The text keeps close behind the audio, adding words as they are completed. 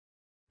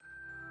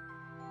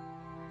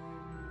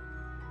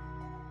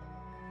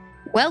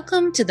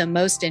Welcome to the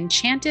most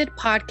enchanted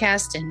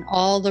podcast in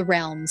all the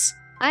realms.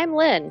 I'm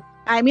Lynn.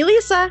 I'm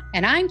Elisa.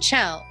 And I'm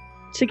Chell.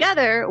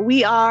 Together,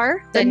 we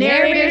are The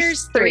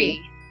Narrators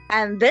 3.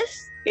 And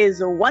this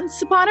is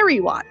Once Upon a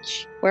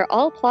Rewatch, where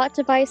all plot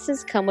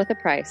devices come with a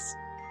price.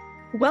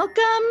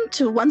 Welcome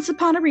to Once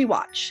Upon a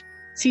Rewatch,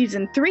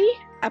 Season 3,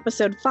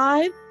 Episode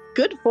 5,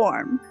 Good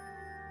Form.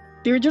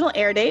 The original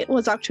air date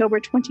was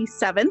October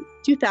 27,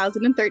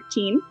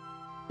 2013.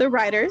 The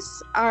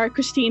writers are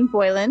Christine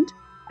Boyland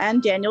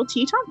and Daniel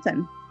T.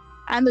 Thompson.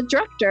 And the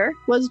director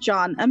was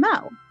John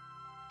Amell.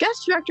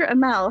 Guest director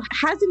Amell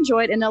has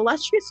enjoyed an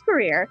illustrious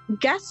career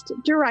guest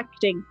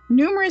directing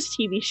numerous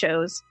TV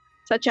shows,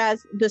 such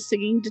as The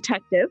Singing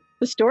Detective,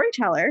 The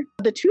Storyteller,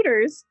 The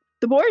Tudors,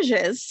 The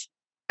Borgias,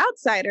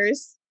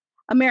 Outsiders,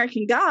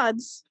 American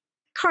Gods,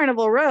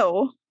 Carnival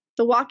Row,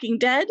 The Walking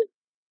Dead,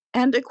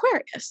 and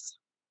Aquarius.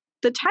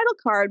 The title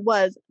card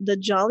was The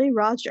Jolly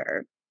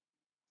Roger.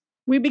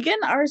 We begin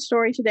our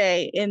story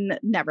today in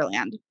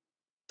Neverland.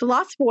 The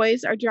Lost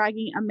Boys are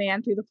dragging a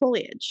man through the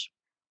foliage.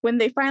 When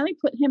they finally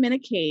put him in a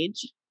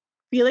cage,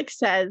 Felix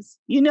says,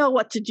 "You know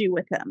what to do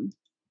with him."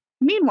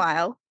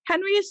 Meanwhile,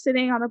 Henry is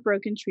sitting on a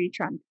broken tree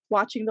trunk,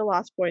 watching the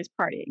Lost Boys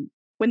partying,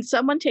 when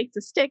someone takes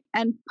a stick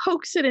and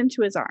pokes it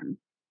into his arm.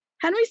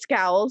 Henry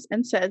scowls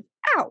and says,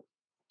 "Ow!"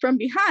 From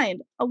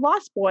behind, a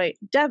Lost Boy,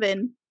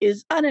 Devin,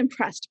 is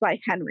unimpressed by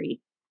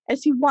Henry,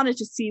 as he wanted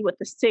to see what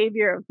the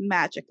savior of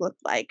magic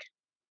looked like.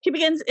 He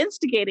begins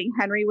instigating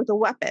Henry with a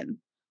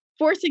weapon,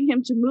 forcing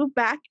him to move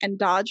back and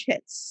dodge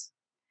hits.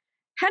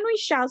 Henry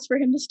shouts for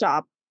him to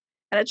stop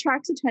and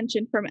attracts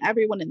attention from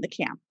everyone in the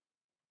camp.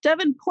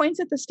 Devin points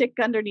at the stick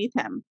underneath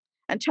him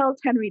and tells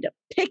Henry to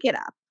pick it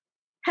up.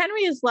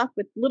 Henry is left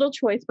with little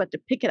choice but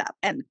to pick it up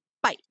and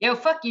fight. Yo,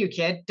 fuck you,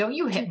 kid. Don't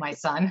you hit my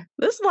son.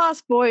 This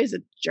Lost Boy is a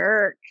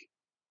jerk.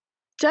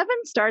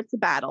 Devin starts the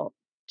battle,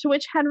 to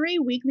which Henry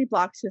weakly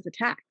blocks his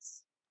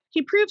attacks.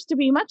 He proves to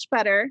be much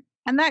better,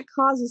 and that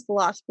causes the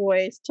Lost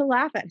Boys to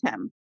laugh at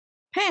him.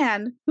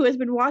 Pan, who has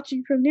been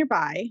watching from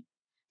nearby,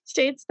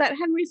 states that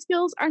Henry's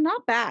skills are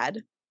not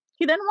bad.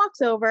 He then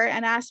walks over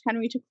and asks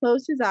Henry to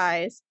close his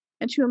eyes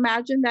and to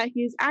imagine that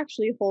he is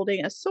actually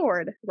holding a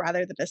sword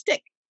rather than a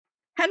stick.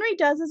 Henry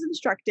does as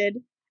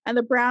instructed, and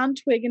the brown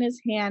twig in his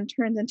hand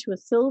turns into a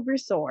silver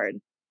sword,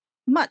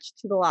 much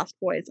to the Lost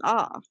Boy's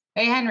awe.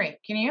 Hey, Henry,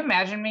 can you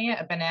imagine me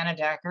a banana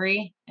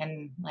daiquiri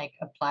and like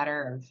a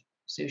platter of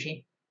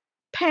sushi?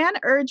 Pan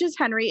urges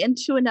Henry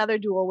into another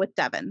duel with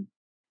Devin.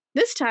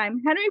 This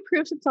time, Henry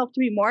proves himself to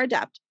be more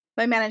adept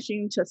by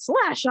managing to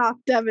slash off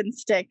Devin's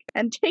stick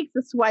and takes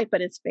a swipe at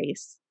his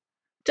face.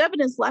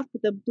 Devin is left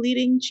with a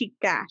bleeding cheek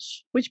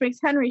gash, which makes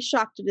Henry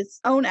shocked at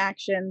his own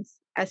actions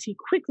as he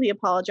quickly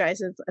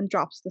apologizes and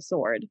drops the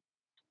sword.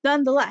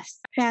 Nonetheless,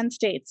 Pan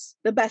states,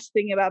 "The best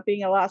thing about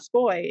being a Lost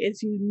Boy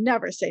is you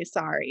never say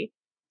sorry,"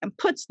 and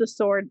puts the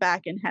sword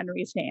back in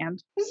Henry's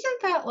hand.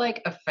 Isn't that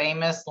like a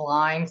famous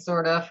line,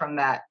 sort of, from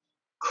that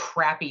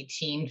crappy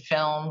teen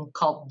film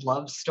called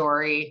Love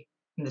Story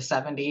in the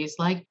 70s?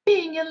 Like,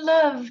 being in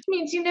love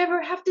means you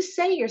never have to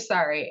say you're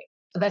sorry.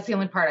 That's the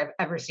only part I've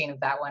ever seen of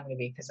that one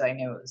movie because I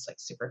knew it was like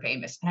super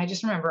famous. And I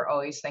just remember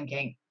always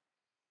thinking,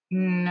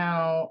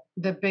 no,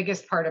 the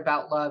biggest part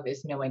about love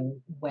is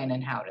knowing when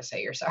and how to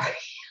say you're sorry.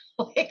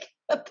 Like,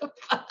 what the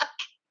fuck?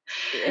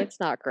 It's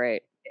not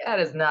great.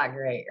 That is not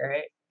great,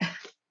 right?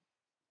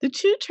 The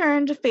two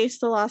turn to face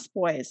the Lost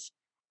Boys,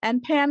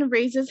 and Pan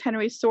raises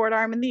Henry's sword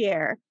arm in the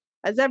air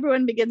as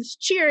everyone begins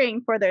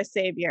cheering for their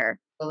savior.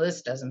 Well,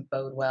 this doesn't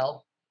bode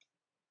well.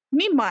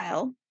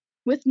 Meanwhile,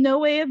 with no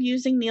way of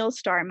using Neil's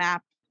star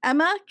map,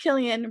 Emma,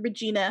 Killian,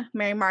 Regina,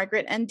 Mary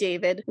Margaret, and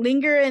David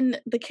linger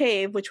in the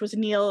cave, which was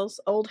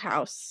Neil's old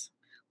house,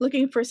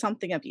 looking for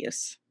something of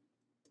use.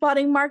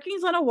 Spotting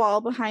markings on a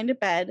wall behind a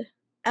bed,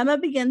 Emma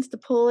begins to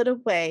pull it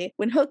away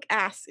when Hook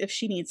asks if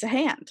she needs a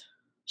hand.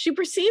 She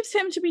perceives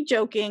him to be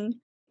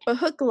joking, but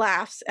Hook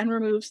laughs and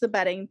removes the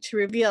bedding to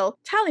reveal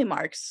tally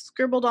marks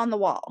scribbled on the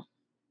wall.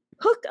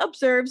 Hook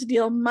observes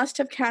Neil must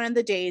have counted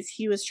the days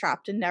he was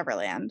trapped in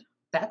Neverland.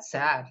 That's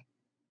sad.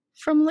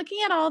 From looking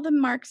at all the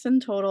marks in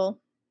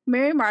total,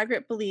 Mary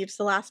Margaret believes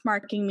the last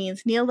marking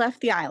means Neil left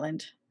the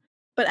island,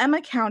 but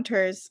Emma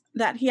counters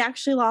that he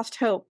actually lost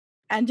hope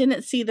and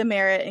didn't see the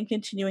merit in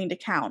continuing to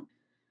count.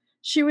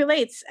 She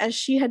relates as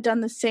she had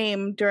done the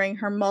same during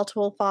her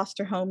multiple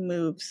foster home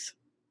moves.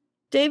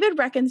 David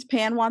reckons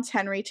Pan wants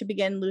Henry to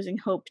begin losing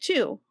hope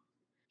too.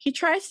 He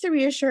tries to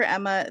reassure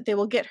Emma they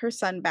will get her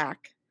son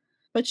back,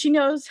 but she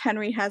knows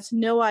Henry has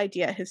no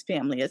idea his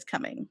family is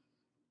coming.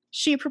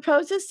 She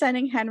proposes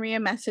sending Henry a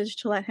message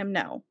to let him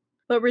know,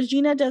 but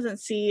Regina doesn't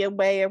see a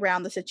way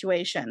around the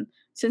situation,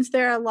 since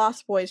there are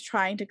Lost Boys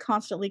trying to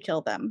constantly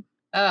kill them.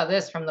 Oh,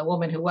 this from the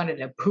woman who wanted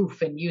to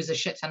poof and use a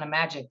shit ton of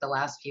magic the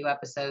last few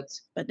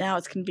episodes. But now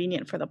it's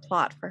convenient for the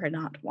plot for her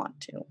not to want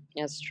to.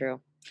 That's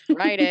true.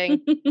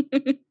 Writing.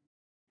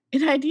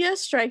 An idea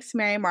strikes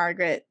Mary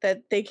Margaret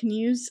that they can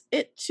use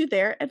it to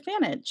their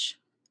advantage,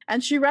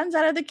 and she runs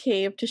out of the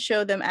cave to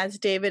show them as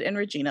David and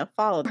Regina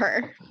followed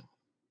her.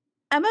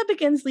 Emma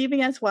begins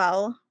leaving as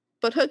well,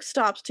 but Hook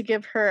stops to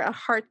give her a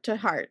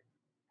heart-to-heart,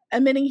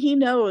 admitting he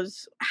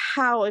knows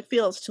how it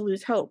feels to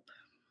lose hope.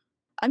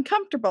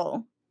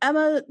 Uncomfortable,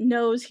 Emma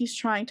knows he's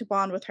trying to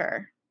bond with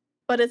her,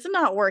 but it's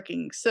not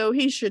working, so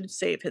he should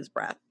save his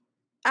breath.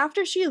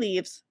 After she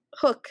leaves,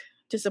 Hook,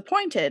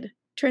 disappointed,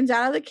 turns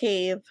out of the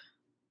cave,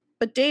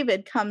 but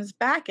David comes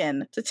back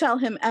in to tell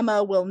him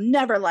Emma will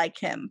never like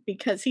him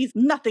because he's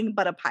nothing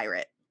but a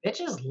pirate.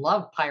 Bitches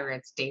love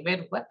pirates,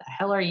 David. What the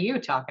hell are you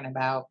talking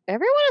about?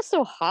 Everyone is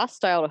so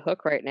hostile to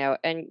Hook right now.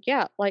 And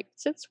yeah, like,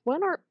 since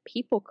when are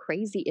people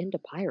crazy into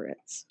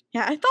pirates?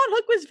 Yeah, I thought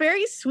Hook was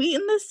very sweet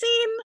in this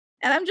scene,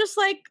 and I'm just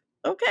like,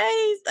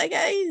 okay,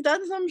 he's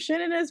done some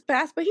shit in his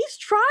past, but he's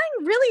trying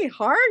really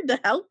hard to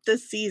help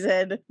this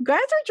season. Guys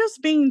are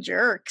just being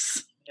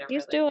jerks. Yeah,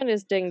 He's really. doing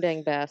his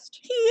ding-dang best.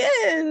 He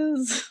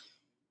is.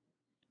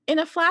 In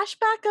a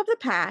flashback of the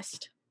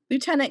past,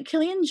 Lieutenant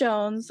Killian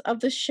Jones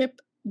of the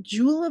ship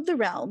Jewel of the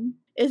Realm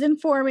is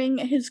informing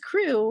his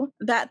crew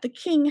that the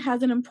king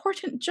has an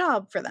important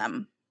job for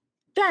them.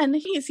 Then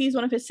he sees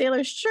one of his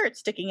sailor's shirts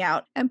sticking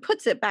out and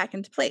puts it back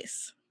into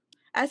place.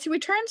 As he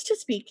returns to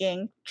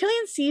speaking,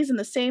 Killian sees in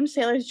the same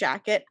sailor's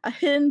jacket a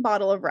hidden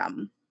bottle of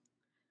rum.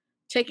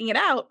 Taking it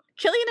out,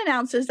 Killian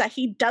announces that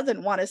he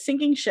doesn't want a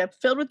sinking ship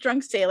filled with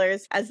drunk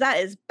sailors, as that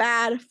is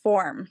bad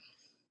form.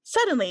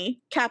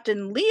 Suddenly,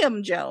 Captain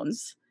Liam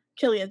Jones,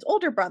 Killian's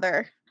older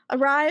brother,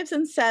 arrives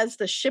and says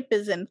the ship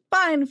is in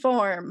fine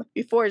form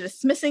before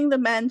dismissing the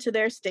men to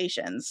their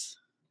stations.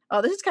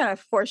 Oh, this is kind of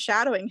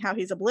foreshadowing how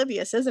he's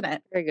oblivious, isn't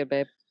it? Very good,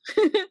 babe.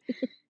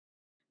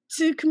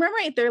 To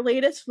commemorate their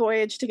latest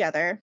voyage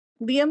together,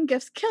 Liam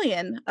gifts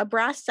Killian a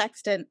brass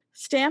sextant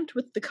stamped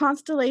with the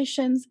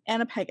constellations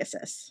and a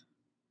Pegasus.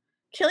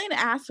 Killian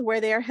asks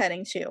where they are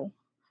heading to,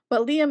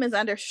 but Liam is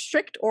under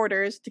strict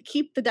orders to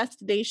keep the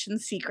destination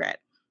secret.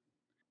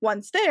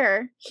 Once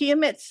there, he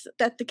admits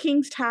that the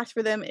king's task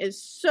for them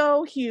is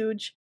so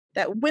huge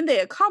that when they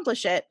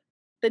accomplish it,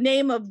 the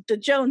name of the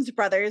Jones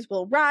brothers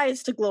will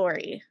rise to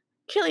glory.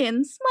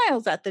 Killian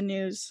smiles at the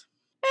news.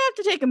 I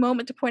have to take a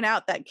moment to point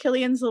out that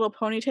Killian's little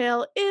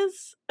ponytail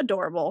is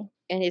adorable.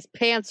 And his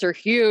pants are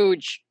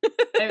huge.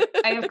 I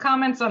have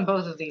comments on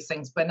both of these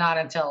things, but not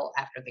until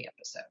after the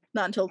episode.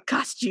 Not until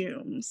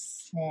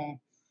costumes.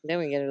 Then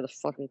we get into the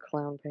fucking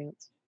clown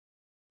pants.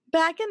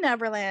 Back in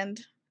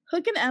Neverland,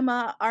 Hook and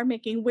Emma are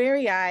making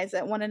wary eyes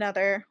at one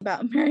another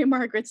about Mary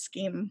Margaret's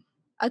scheme.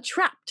 A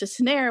trap to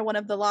snare one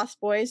of the Lost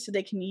Boys so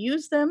they can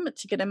use them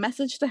to get a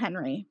message to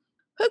Henry.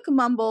 Hook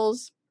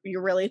mumbles,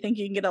 "You really think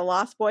you can get a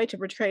Lost Boy to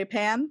betray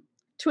Pan?"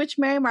 To which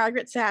Mary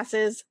Margaret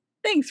sasses,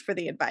 "Thanks for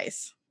the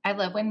advice." I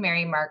love when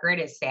Mary Margaret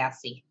is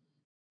sassy.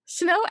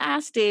 Snow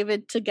asks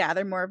David to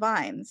gather more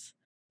vines.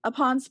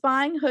 Upon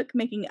spying Hook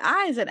making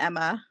eyes at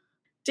Emma,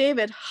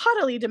 David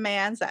haughtily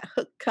demands that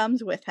Hook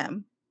comes with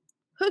him.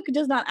 Hook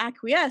does not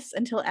acquiesce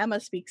until Emma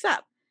speaks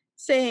up,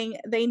 saying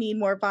they need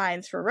more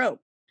vines for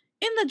rope.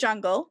 In the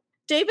jungle,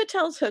 David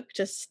tells Hook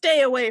to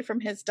stay away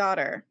from his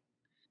daughter.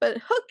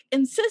 But Hook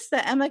insists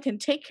that Emma can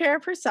take care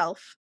of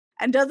herself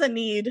and doesn't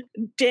need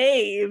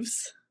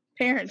Dave's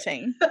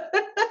parenting.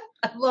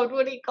 I loved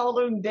when he called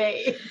him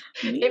Dave.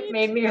 It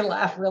made me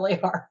laugh really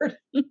hard.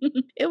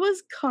 It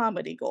was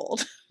comedy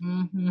gold.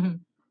 Mm-hmm.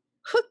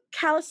 Hook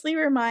callously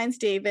reminds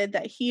David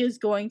that he is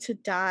going to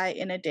die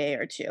in a day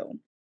or two,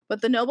 but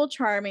the noble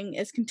Charming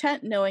is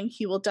content knowing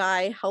he will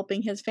die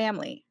helping his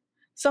family,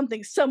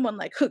 something someone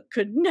like Hook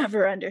could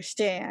never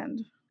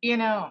understand. You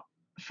know,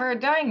 for a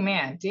dying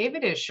man,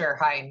 David is sure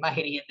high and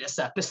mighty in this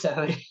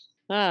episode.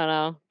 I don't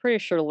know. Pretty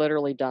sure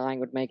literally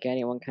dying would make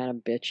anyone kind of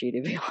bitchy,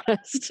 to be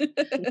honest.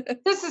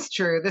 This is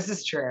true. This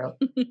is true.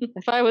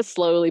 If I was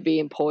slowly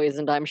being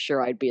poisoned, I'm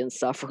sure I'd be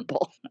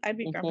insufferable. I'd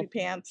be grumpy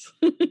pants.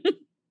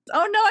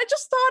 Oh no, I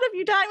just thought of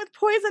you dying with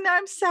poison. Now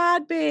I'm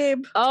sad,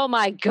 babe. Oh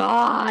my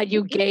god,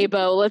 you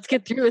gaybo. Let's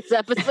get through this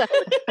episode.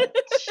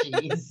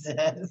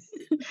 Jesus.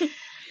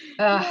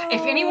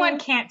 If anyone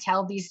can't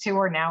tell, these two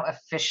are now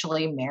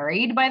officially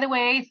married, by the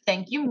way.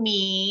 Thank you,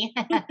 me.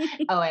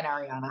 Oh, and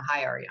Ariana.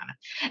 Hi, Ariana.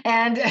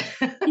 And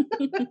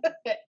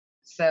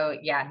so,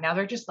 yeah, now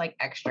they're just like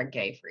extra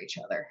gay for each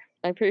other.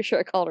 I'm pretty sure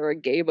I called her a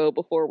gaybo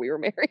before we were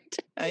married.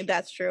 I mean,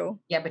 that's true.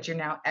 Yeah, but you're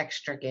now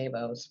extra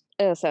gaybos.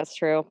 Yes, that's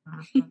true.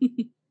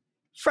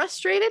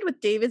 Frustrated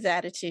with David's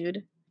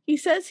attitude, he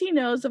says he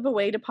knows of a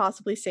way to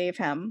possibly save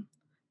him.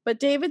 But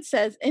David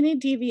says any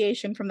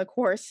deviation from the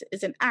course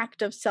is an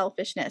act of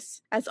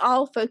selfishness, as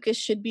all focus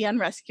should be on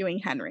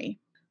rescuing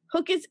Henry.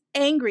 Hook is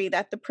angry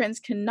that the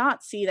prince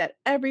cannot see that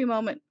every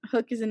moment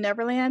Hook is in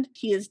Neverland,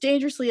 he is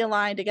dangerously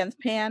aligned against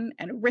Pan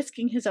and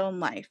risking his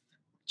own life.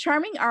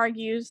 Charming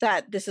argues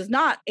that this is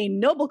not a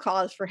noble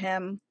cause for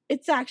him,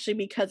 it's actually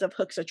because of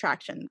Hook's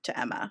attraction to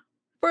Emma.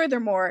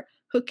 Furthermore,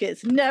 Hook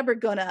is never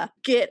gonna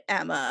get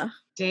Emma.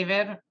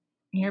 David,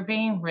 you're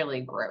being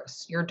really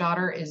gross. Your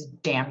daughter is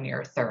damn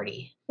near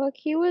 30. Look,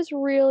 he was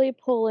really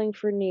pulling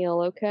for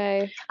Neil,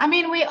 okay? I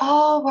mean, we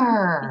all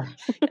were.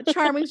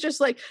 Charming's just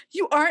like,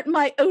 you aren't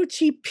my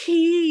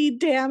OTP,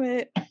 damn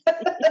it.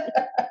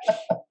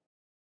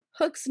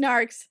 Hook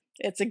snarks,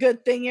 It's a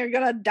good thing you're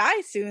gonna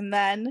die soon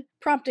then,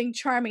 prompting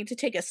Charming to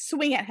take a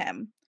swing at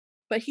him.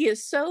 But he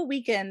is so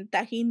weakened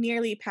that he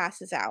nearly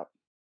passes out.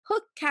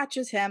 Hook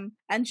catches him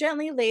and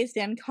gently lays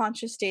the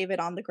unconscious David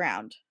on the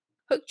ground.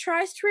 Hook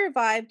tries to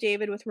revive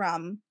David with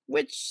rum,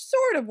 which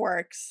sort of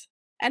works,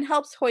 and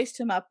helps hoist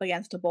him up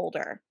against a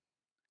boulder.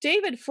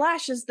 David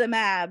flashes the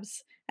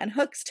abs, and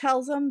Hooks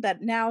tells him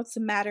that now it's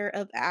a matter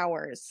of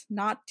hours,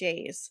 not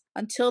days,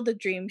 until the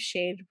dream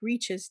shade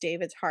reaches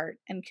David's heart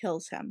and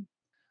kills him.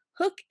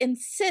 Hook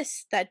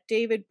insists that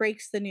David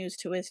breaks the news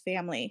to his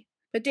family,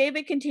 but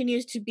David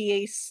continues to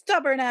be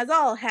stubborn as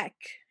all heck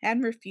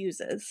and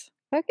refuses.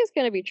 Hook is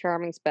going to be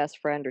Charming's best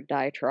friend or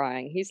die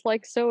trying. He's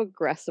like so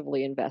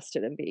aggressively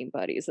invested in being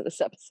buddies in this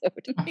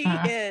episode. He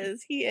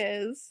is.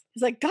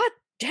 He's like, God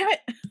damn it.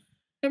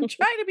 I'm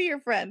trying to be your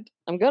friend.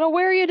 I'm going to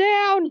wear you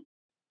down.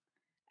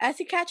 As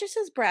he catches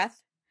his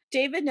breath,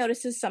 David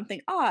notices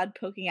something odd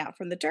poking out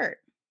from the dirt.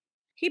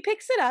 He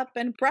picks it up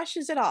and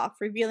brushes it off,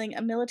 revealing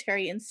a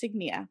military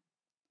insignia.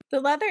 The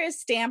leather is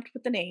stamped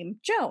with the name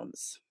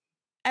Jones,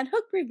 and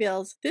Hook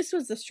reveals this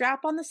was the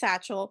strap on the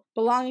satchel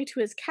belonging to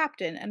his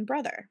captain and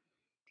brother.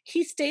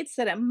 He states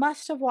that it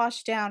must have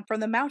washed down from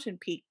the mountain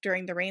peak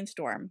during the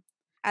rainstorm,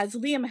 as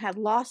Liam had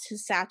lost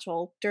his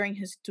satchel during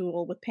his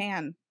duel with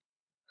Pan.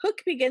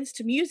 Hook begins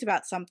to muse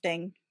about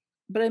something,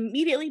 but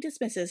immediately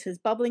dismisses his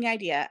bubbling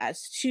idea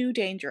as too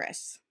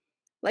dangerous.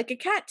 Like a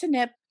cat to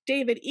nip,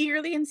 David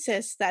eagerly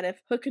insists that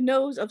if Hook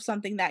knows of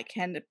something that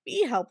can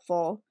be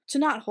helpful, to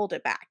not hold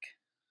it back.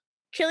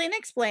 Killian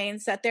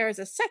explains that there is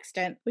a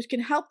sextant which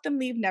can help them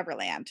leave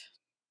Neverland.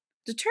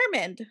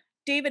 Determined,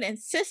 David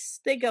insists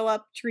they go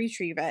up to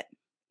retrieve it,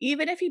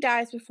 even if he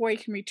dies before he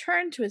can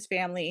return to his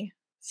family,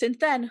 since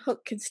then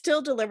Hook can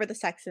still deliver the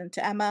sextant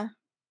to Emma.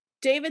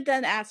 David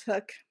then asks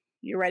Hook,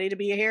 "You ready to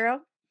be a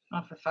hero?"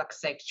 Oh, for fuck's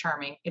sake,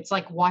 Charming. It's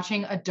like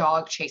watching a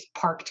dog chase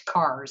parked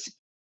cars.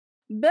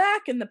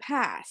 Back in the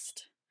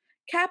past,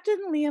 Captain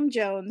Liam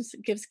Jones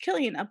gives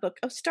Killian a book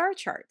of star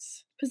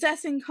charts,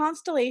 possessing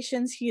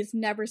constellations he has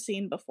never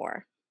seen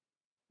before.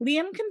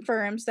 Liam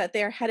confirms that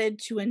they are headed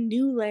to a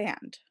new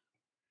land.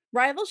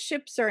 Rival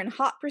ships are in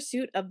hot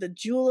pursuit of the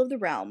Jewel of the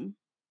Realm,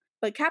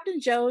 but Captain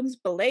Jones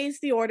belays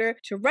the order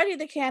to ready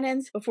the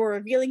cannons before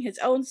revealing his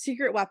own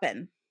secret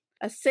weapon,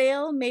 a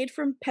sail made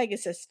from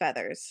Pegasus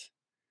feathers.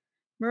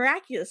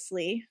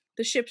 Miraculously,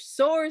 the ship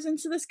soars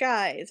into the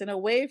skies and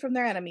away from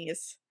their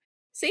enemies.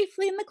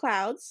 Safely in the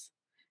clouds,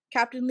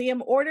 Captain Liam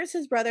orders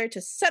his brother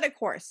to set a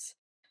course.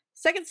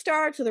 Second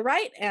star to the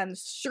right and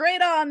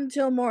straight on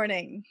till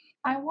morning.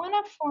 I want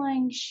a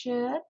flying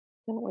ship.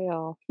 Don't we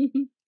all?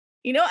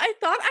 You know, I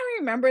thought I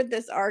remembered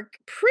this arc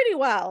pretty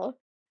well.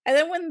 And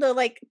then when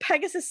the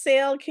Pegasus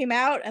sail came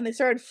out and they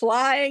started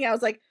flying, I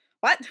was like,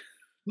 what?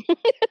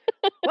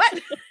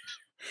 What?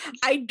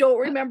 I don't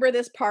remember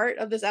this part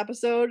of this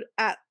episode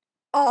at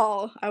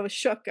all. I was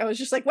shook. I was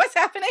just like, what's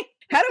happening?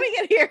 How do we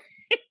get here?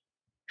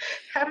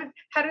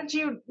 How did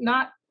you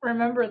not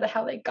remember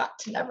how they got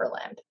to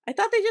Neverland? I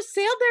thought they just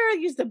sailed there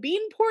and used the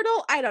bean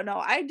portal. I don't know.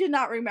 I did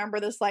not remember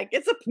this.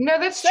 It's a No,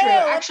 that's sail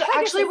true. of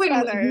Actually, wait.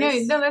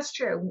 feathers. No, that's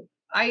true.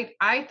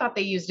 I thought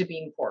they used a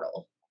bean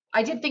portal.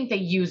 I did think they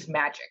used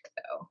magic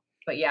though,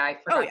 but yeah, I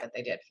forgot that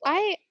they did.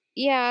 Fly.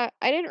 I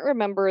didn't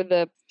remember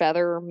the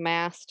feather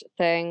mast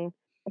thing.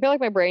 I feel like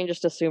my brain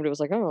just assumed it was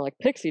like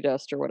pixie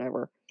dust or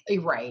whatever.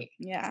 Right.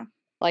 Yeah.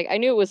 Like I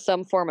knew it was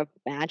some form of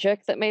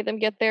magic that made them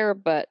get there,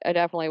 but I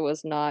definitely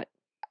was not.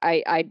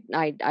 I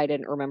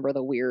didn't remember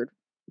the weird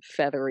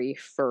feathery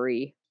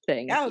furry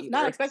thing. I was not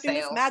either. expecting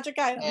this Sail. magic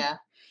item. Yeah.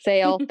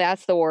 Sail.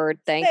 That's the word.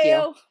 Thank you.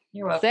 Sail.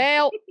 You're welcome.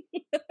 Sail.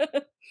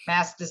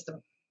 Mast is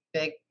the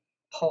big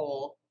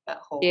pole that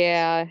holds.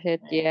 Yeah.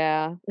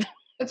 Yeah.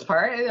 It's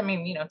part. I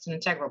mean, it's an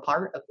integral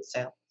part of the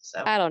sail.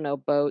 So I don't know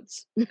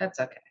boats. that's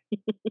okay.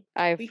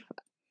 I've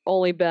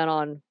only been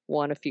on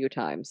one a few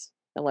times,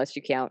 unless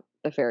you count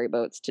the ferry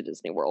boats to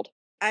Disney World.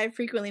 I've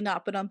frequently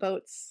not been on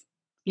boats.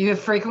 You have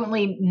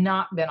frequently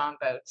not been on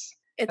boats.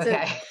 It's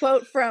Okay. a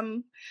quote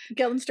from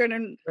Guildenstern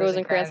and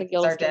Rosencrantz and are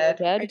Guildenstern are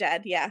dead. our dead.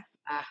 dad. Yeah.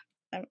 Ah.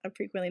 I've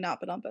frequently not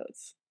been on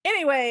boats.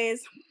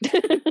 Anyways,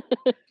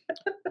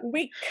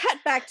 we cut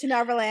back to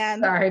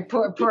Neverland. Sorry,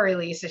 poor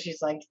Elisa.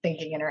 She's like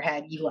thinking in her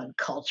head, "You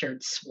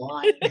uncultured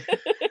swine."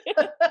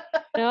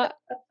 No,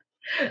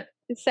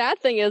 the sad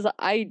thing is,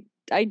 I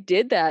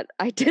did that.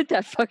 I did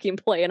that fucking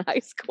play in high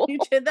school. You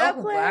did that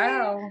Oh, play?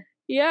 wow.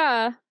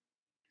 Yeah.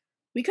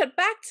 We cut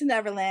back to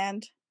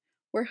Neverland,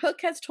 where Hook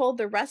has told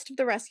the rest of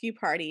the rescue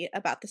party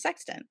about the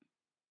sextant.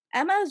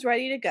 Emma is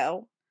ready to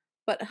go,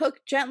 but Hook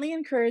gently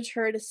encouraged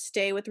her to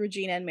stay with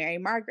Regina and Mary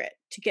Margaret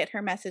to get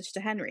her message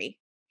to Henry,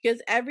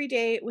 because every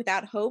day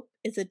without hope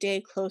is a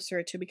day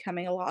closer to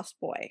becoming a lost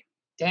boy.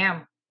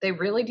 Damn, they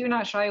really do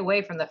not shy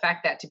away from the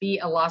fact that to be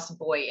a lost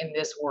boy in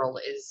this world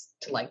is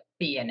to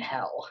be in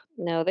hell.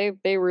 No,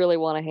 they really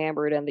want to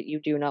hammer it in that you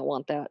do not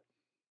want that.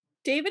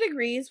 David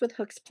agrees with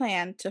Hook's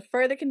plan to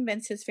further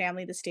convince his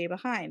family to stay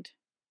behind,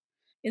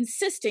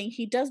 insisting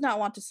he does not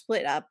want to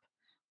split up,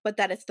 but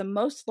that it's the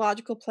most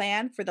logical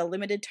plan for the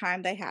limited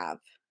time they have.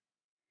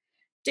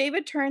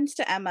 David turns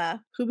to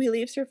Emma, who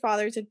believes her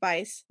father's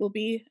advice will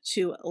be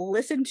to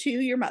listen to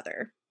your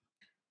mother.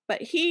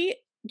 But he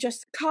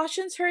just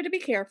cautions her to be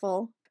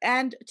careful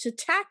and to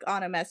tack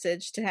on a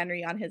message to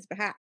Henry on his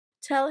behalf.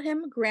 Tell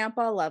him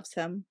Grandpa loves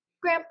him.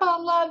 Grandpa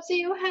loves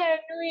you,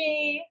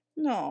 Henry.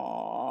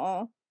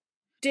 Aww.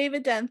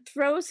 David then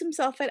throws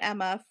himself at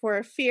Emma for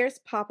a fierce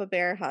Papa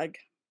Bear hug,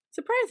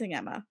 surprising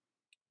Emma.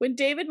 When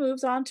David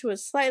moves on to a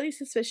slightly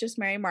suspicious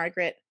Mary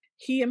Margaret,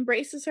 he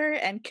embraces her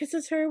and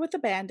kisses her with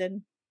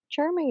abandon.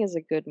 Charming is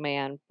a good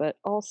man, but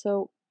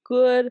also,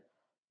 good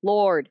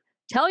Lord,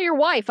 tell your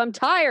wife I'm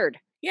tired.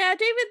 Yeah,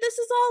 David, this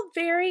is all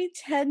very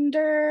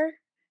tender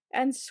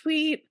and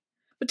sweet,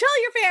 but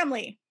tell your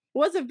family. It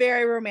was a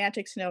very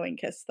romantic snowing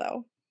kiss,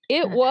 though.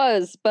 It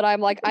was, but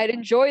I'm like, I'd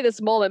enjoy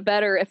this moment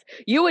better if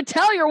you would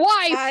tell your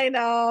wife. I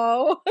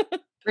know.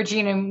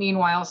 Regina,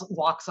 meanwhile,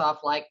 walks off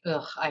like,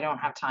 ugh, I don't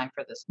have time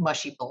for this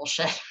mushy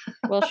bullshit.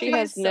 Well, she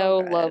has She's so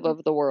no good. love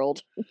of the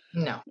world.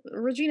 No.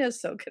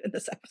 Regina's so good in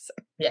this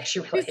episode. Yeah, she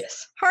really She's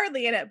is.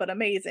 hardly in it, but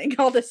amazing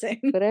all the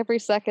same. But every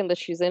second that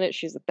she's in it,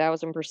 she's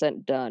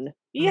 1,000% done.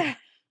 Yeah.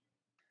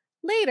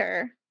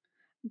 Later,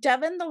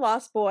 Devon the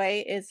Lost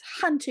Boy is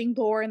hunting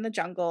boar in the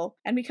jungle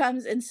and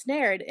becomes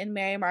ensnared in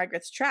Mary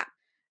Margaret's trap.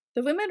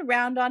 The women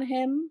round on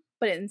him,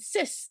 but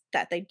insist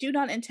that they do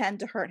not intend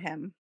to hurt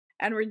him.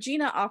 And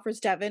Regina offers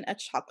Devon a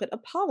chocolate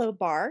Apollo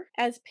bar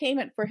as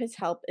payment for his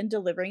help in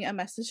delivering a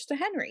message to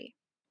Henry.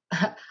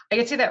 I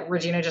can see that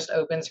Regina just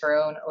opens her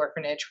own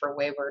orphanage for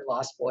wayward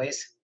lost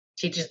boys,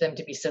 teaches them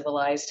to be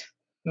civilized,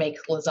 make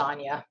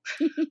lasagna.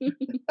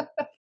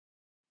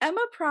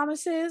 Emma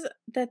promises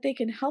that they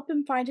can help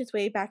him find his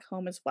way back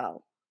home as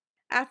well.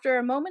 After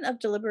a moment of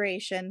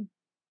deliberation,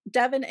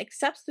 Devon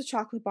accepts the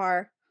chocolate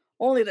bar,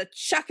 only to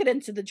chuck it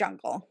into the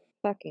jungle.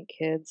 Fucking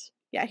kids.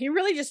 Yeah, he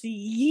really just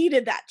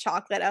yeeted that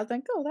chocolate. I was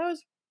like, oh,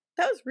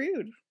 that was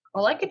rude.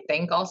 All I could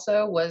think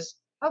also was,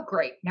 oh,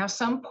 great. Now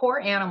some poor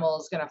animal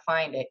is going to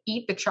find it,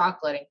 eat the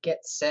chocolate, and get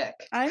sick.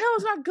 I know,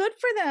 it's not good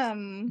for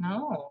them.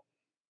 No.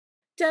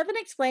 Devon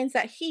explains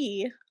that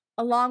he,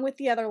 along with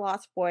the other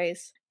Lost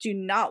Boys, do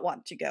not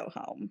want to go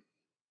home.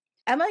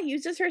 Emma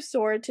uses her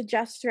sword to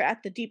gesture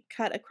at the deep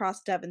cut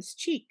across Devon's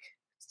cheek,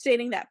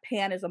 stating that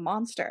Pan is a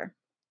monster.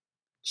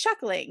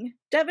 Chuckling,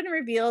 Devon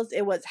reveals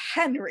it was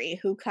Henry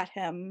who cut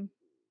him.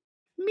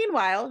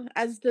 Meanwhile,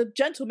 as the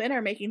gentlemen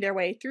are making their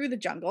way through the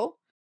jungle,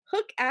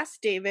 Hook asks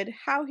David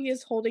how he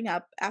is holding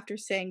up after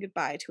saying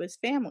goodbye to his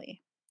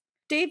family.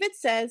 David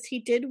says he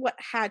did what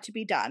had to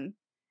be done,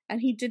 and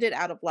he did it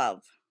out of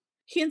love.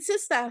 He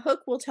insists that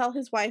Hook will tell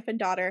his wife and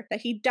daughter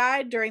that he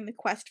died during the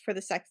quest for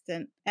the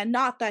sextant, and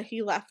not that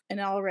he left an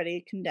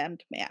already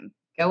condemned man.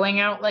 Going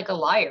out like a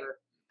liar.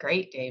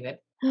 Great, David.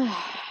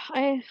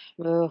 I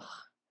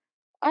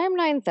am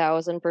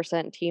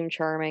 9,000% Team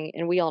Charming,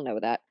 and we all know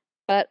that.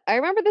 But I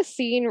remember the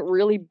scene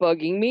really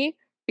bugging me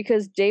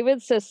because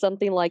David says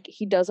something like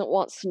he doesn't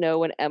want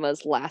Snow and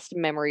Emma's last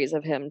memories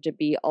of him to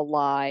be a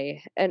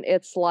lie. And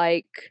it's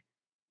like,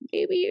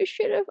 maybe you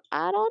should have,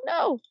 I don't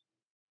know,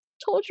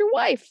 told your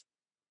wife.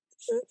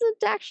 This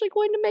isn't actually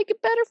going to make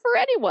it better for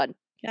anyone.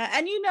 Yeah,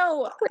 and you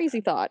know,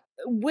 Crazy thought.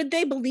 would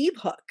they believe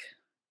Hook?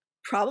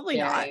 Probably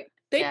not.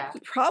 They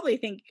probably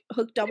think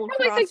Hook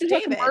double-crossed David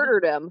David.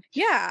 murdered him.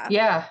 Yeah.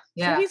 Yeah.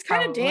 So he's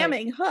kind of probably.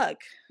 damning Hook.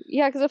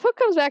 Yeah, because if Hook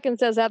comes back and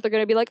says that, they're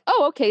going to be like,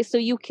 oh, okay, so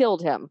you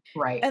killed him.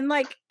 Right. And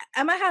like,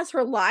 Emma has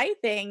her lie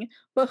thing,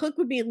 but Hook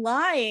would be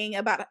lying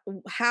about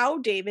how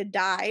David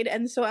died.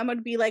 And so Emma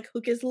would be like,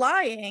 Hook is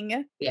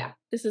lying. Yeah.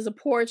 This is a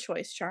poor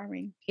choice,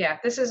 Charming. Yeah,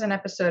 this is an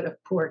episode of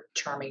poor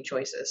Charming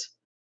choices.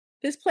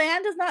 This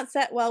plan does not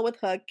set well with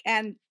Hook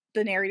and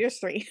the narrator's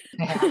 3.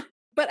 Yeah.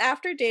 But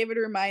after David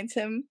reminds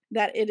him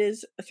that it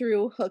is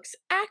through Hook's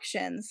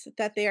actions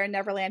that they are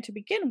Neverland to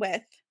begin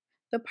with,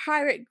 the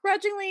pirate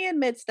grudgingly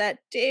admits that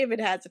David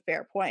has a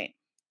fair point.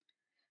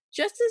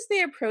 Just as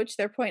they approach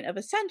their point of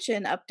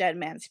ascension up Dead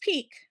Man's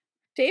Peak,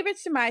 David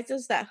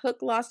surmises that Hook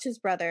lost his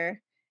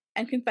brother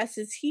and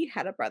confesses he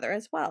had a brother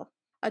as well,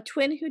 a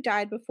twin who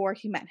died before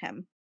he met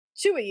him.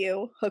 "Two of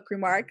you," Hook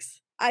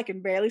remarks. "I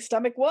can barely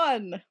stomach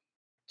one."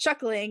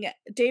 Chuckling,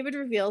 David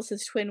reveals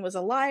his twin was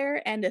a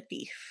liar and a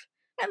thief,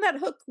 and that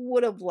Hook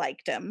would have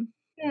liked him.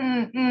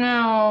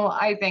 No,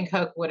 I think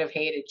Hook would have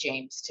hated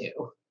James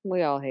too.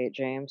 We all hate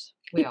James.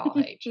 We all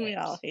hate James. We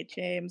all hate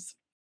James.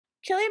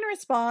 Killian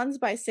responds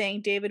by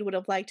saying David would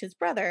have liked his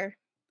brother,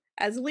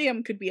 as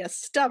Liam could be a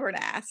stubborn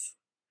ass.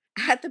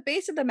 At the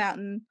base of the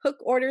mountain, Hook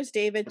orders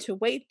David to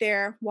wait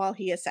there while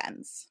he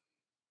ascends.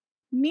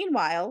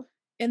 Meanwhile,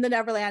 in the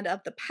Neverland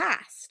of the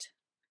past,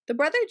 the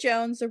brother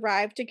Jones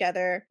arrive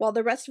together while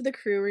the rest of the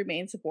crew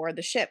remains aboard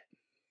the ship.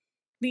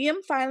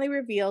 Liam finally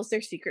reveals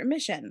their secret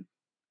mission: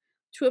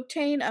 to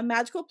obtain a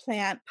magical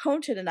plant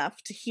potent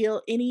enough to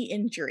heal any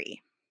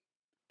injury.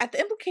 At the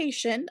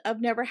implication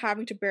of never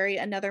having to bury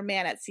another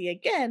man at sea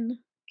again,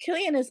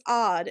 Killian is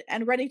awed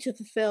and ready to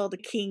fulfill the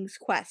king's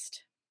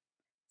quest.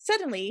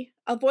 Suddenly,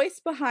 a voice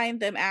behind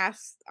them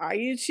asks, "Are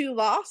you two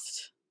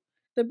lost?"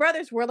 The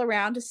brothers whirl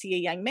around to see a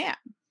young man.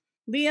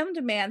 Liam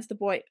demands the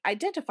boy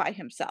identify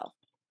himself,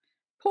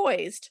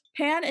 Poised,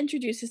 Pan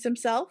introduces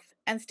himself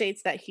and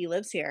states that he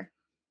lives here.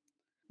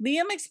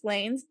 Liam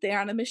explains they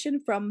are on a mission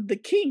from the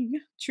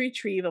king to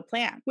retrieve a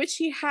plant, which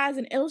he has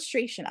an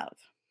illustration of.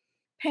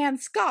 Pan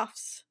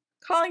scoffs,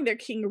 calling their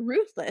king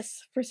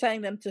ruthless for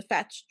sending them to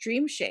fetch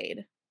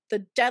Dreamshade,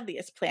 the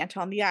deadliest plant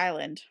on the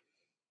island.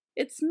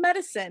 It's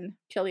medicine,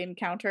 Killian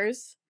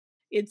counters.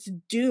 It's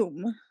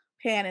doom,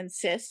 Pan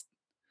insists.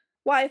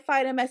 Why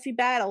fight a messy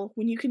battle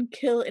when you can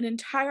kill an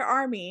entire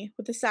army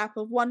with the sap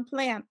of one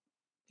plant?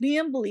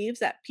 Liam believes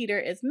that Peter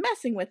is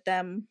messing with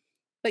them,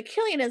 but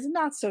Killian is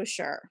not so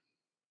sure.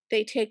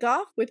 They take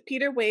off with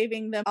Peter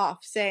waving them off,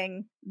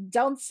 saying,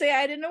 "Don't say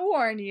I didn't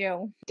warn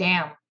you."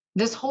 Damn.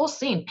 This whole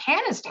scene,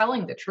 Pan is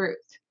telling the truth.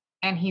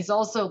 And he's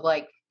also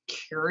like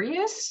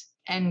curious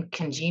and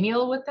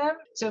congenial with them.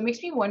 So it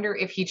makes me wonder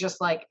if he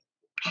just like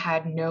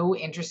had no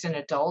interest in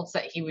adults,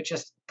 that he would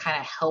just kind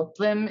of help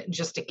them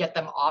just to get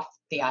them off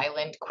the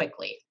island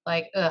quickly.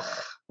 Like,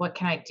 what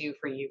can I do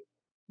for you?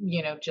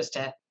 You know, just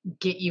to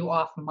get you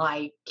off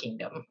my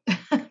kingdom.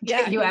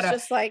 Yeah, you he's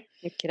just like,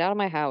 Get out of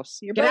my house.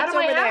 your Get out boat's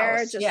of my over there,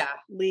 house, just yeah.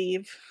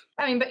 leave.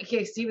 I mean, but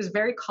he was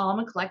very calm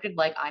and collected.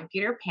 Like, I'm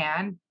Peter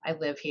Pan. I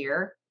live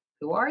here.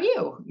 Who are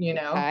you? You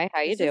know. Hi,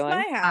 how you This is doing?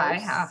 my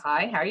house.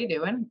 Hi. How you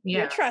doing? Yeah.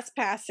 You're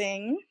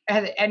trespassing.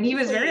 And he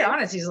was very Please.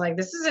 honest. He's like,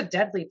 this is a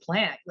deadly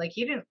plant. Like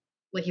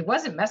he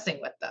wasn't messing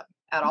with them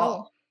at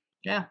all.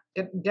 Yeah.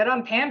 Good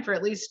on Pan for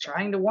at least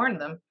trying to warn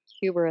them.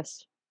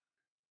 Hubris.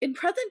 In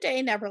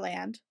present-day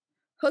Neverland,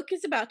 Hook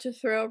is about to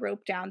throw a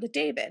rope down to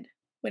David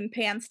when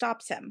Pan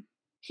stops him.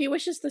 He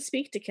wishes to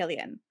speak to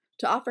Killian,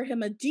 to offer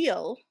him a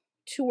deal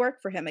to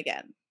work for him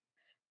again.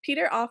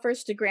 Peter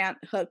offers to grant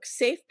Hook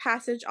safe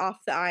passage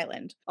off the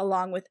island,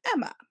 along with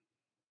Emma.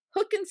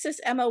 Hook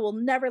insists Emma will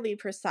never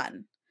leave her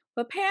son,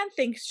 but Pan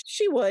thinks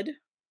she would,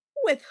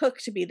 with Hook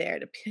to be there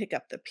to pick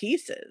up the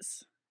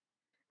pieces.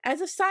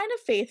 As a sign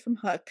of faith from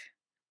Hook,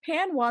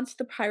 Pan wants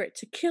the pirate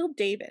to kill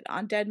David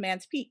on Dead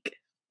Man's Peak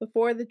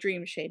before the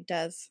Dreamshade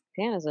does.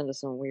 Pan is into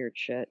some weird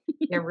shit.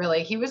 Yeah,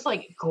 really. He was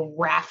like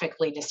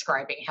graphically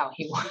describing how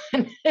he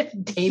wanted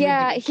David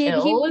Yeah, to be he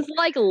killed. was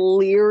like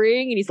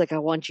leering, and he's like, "I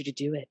want you to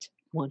do it.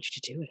 I want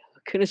you to do it,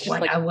 Hook." And it's just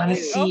Like, like, I want to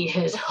dude. see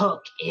his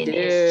hook in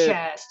his Dude.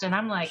 chest. And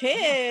I'm like, oh my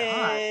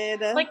God.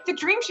 Kid! Like, the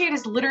Dreamshade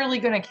is literally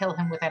going to kill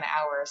him within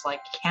hours.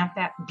 Like, can't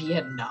that be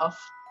enough?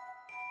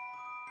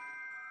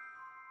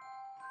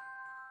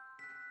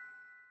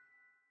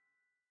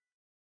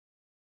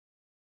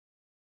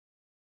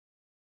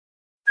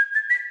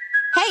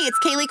 Hey, it's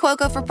Kaylee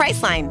Cuoco for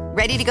Priceline.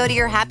 Ready to go to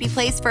your happy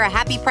place for a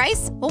happy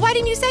price? Well, why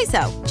didn't you say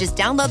so? Just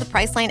download the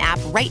Priceline app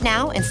right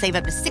now and save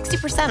up to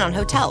 60% on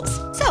hotels.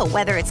 So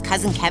whether it's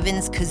Cousin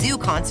Kevin's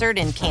Kazoo Concert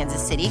in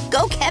Kansas City,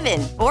 go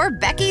Kevin, or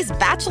Becky's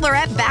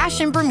Bachelorette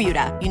Bash in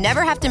Bermuda, you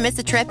never have to miss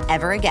a trip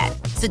ever again.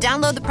 So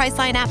download the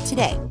Priceline app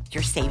today.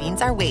 Your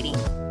savings are waiting.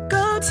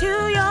 Go to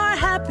your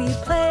happy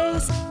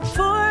place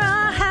for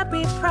a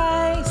happy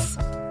price.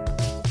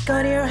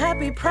 Go to your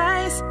happy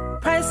price,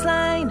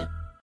 Priceline.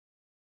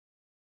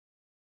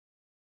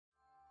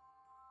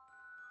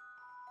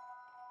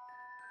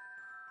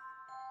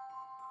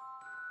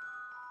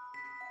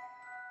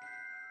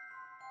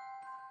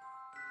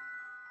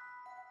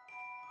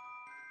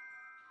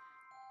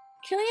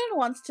 Killian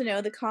wants to know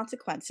the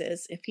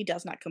consequences if he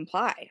does not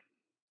comply.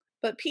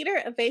 But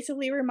Peter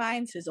evasively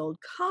reminds his old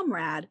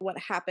comrade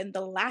what happened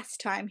the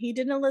last time he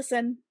didn't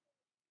listen.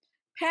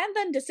 Pan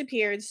then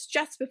disappears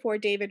just before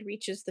David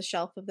reaches the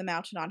shelf of the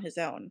mountain on his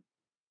own.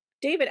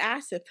 David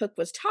asks if Hook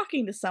was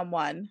talking to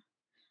someone,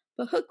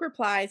 but Hook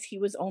replies he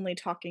was only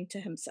talking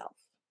to himself.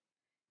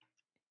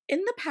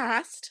 In the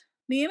past,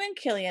 Liam and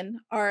Killian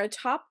are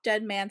atop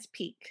Dead Man's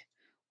Peak,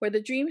 where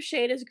the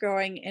Dreamshade is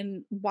growing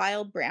in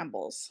wild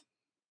brambles.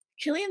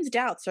 Killian's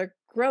doubts are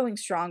growing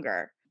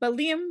stronger, but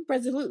Liam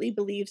resolutely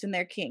believes in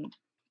their king.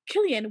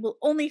 Killian will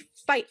only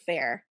fight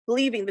fair,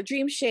 believing the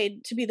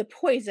Dreamshade to be the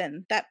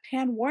poison that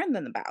Pan warned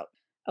them about,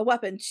 a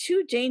weapon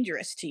too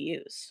dangerous to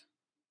use.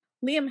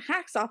 Liam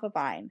hacks off a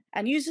vine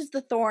and uses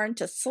the thorn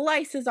to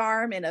slice his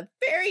arm in a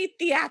very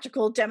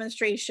theatrical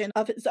demonstration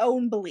of his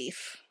own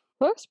belief.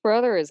 Hook's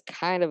brother is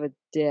kind of a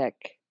dick.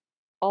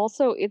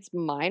 Also, it's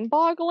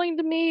mind-boggling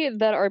to me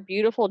that our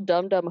beautiful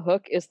dum-dum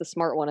Hook is the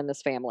smart one in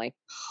this family.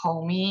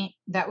 Homie,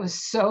 that was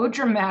so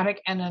dramatic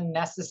and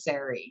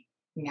unnecessary.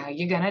 Now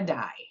you're going to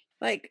die.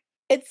 Like,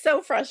 it's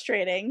so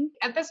frustrating.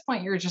 At this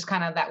point, you're just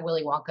kind of that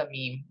Willy Wonka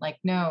meme. Like,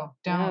 no,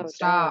 don't No,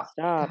 stop.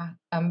 stop. God,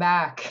 I'm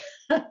back.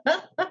 Ugh.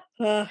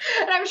 And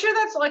I'm sure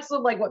that's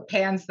also like what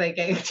Pan's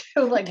thinking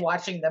too, like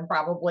watching them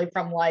probably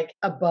from like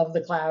above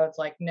the clouds,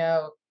 like,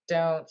 no,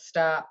 don't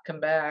stop,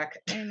 come back.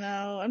 I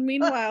know. And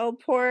meanwhile,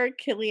 poor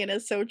Killian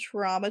is so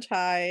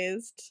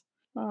traumatized.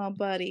 Oh,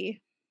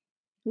 buddy.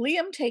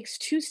 Liam takes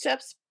 2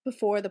 steps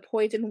before the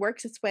poison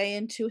works its way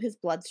into his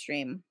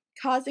bloodstream,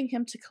 causing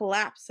him to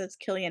collapse as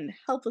Killian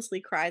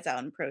helplessly cries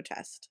out in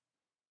protest.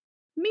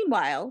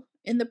 Meanwhile,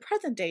 in the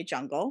present-day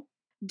jungle,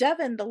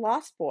 Devin, the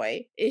lost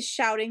boy, is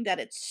shouting that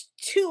it's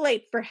too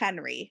late for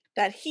Henry,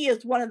 that he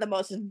is one of the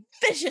most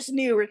vicious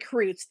new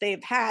recruits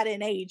they've had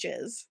in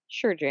ages.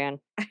 Sure, Jan.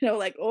 I know,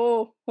 like,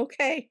 oh,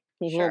 okay,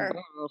 sure.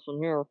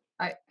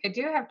 I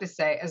do have to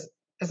say,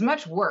 as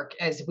much work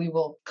as we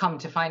will come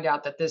to find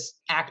out that this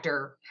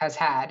actor has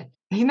had,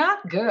 he's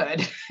not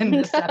good in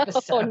this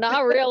episode. No,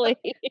 not really.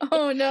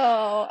 Oh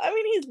no. I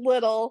mean, he's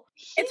little.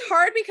 It's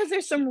hard because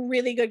there's some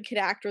really good kid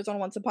actors on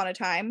Once Upon a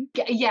Time.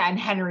 Yeah, and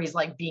Henry's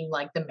like being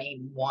like the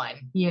main one,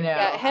 you know.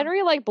 Yeah,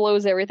 Henry like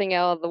blows everything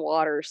out of the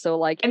water. So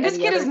like, and this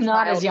any kid is other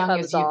not as child young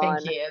comes as you on.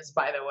 think he is,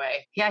 by the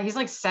way. Yeah, he's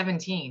like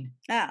 17.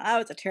 I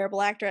was a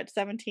terrible actor at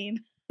 17.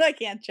 I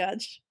can't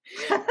judge.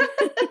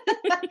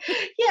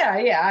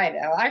 Yeah, I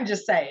know. I'm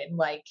just saying,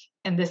 like,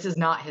 and this is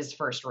not his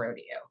first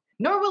rodeo.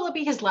 Nor will it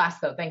be his last,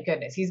 though, thank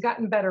goodness. He's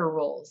gotten better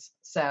roles,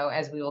 so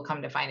as we will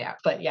come to find out.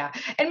 But yeah,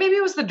 and maybe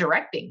it was the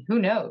directing. Who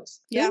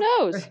knows? Yeah. Who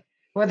knows?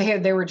 Or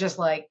they were just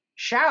like,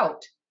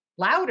 shout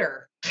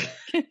louder,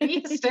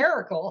 be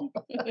hysterical.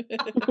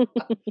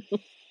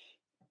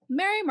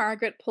 Mary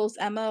Margaret pulls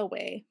Emma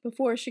away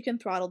before she can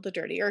throttle the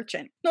dirty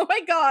urchin. Oh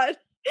my god!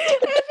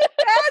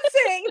 It's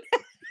dancing!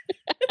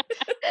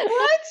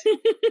 What?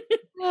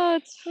 Oh,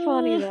 it's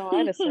funny though.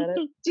 I just said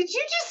it. Did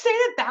you just say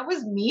that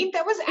was mean?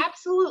 That was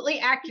absolutely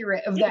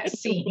accurate of that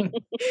scene.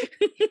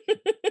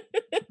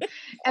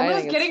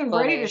 Emma's getting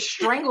ready to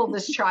strangle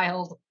this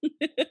child.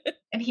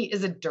 And he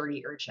is a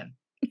dirty urchin.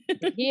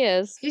 He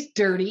is. He's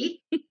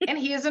dirty, and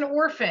he is an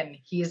orphan.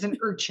 He is an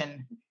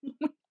urchin.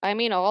 I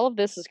mean, all of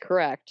this is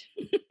correct.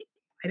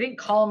 I didn't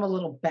call him a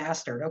little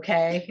bastard,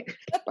 okay?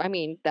 I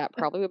mean, that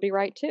probably would be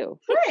right too.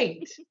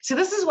 Right. So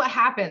this is what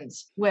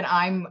happens when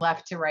I'm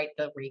left to write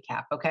the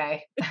recap,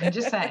 okay? I'm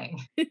just saying.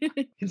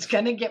 It's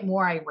going to get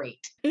more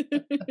irate.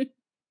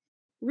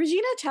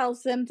 Regina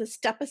tells them to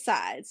step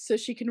aside so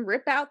she can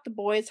rip out the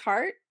boy's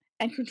heart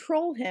and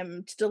control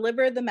him to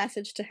deliver the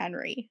message to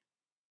Henry.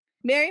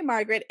 Mary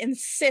Margaret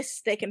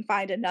insists they can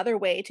find another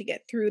way to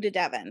get through to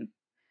Devin,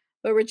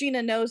 but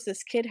Regina knows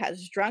this kid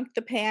has drunk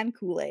the pan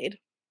Kool-Aid.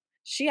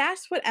 She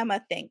asks what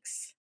Emma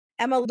thinks.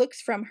 Emma looks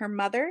from her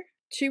mother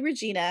to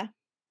Regina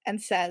and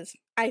says,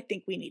 I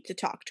think we need to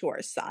talk to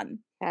our son.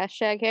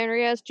 Hashtag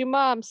Henry has two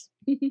moms.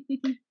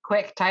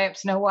 Quick, tie up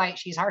Snow White.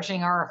 She's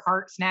harshing our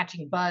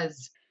heart-snatching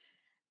buzz.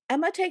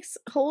 Emma takes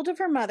hold of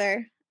her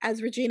mother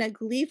as Regina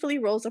gleefully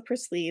rolls up her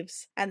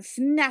sleeves and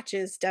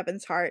snatches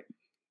Devin's heart.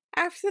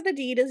 After the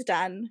deed is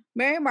done,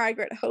 Mary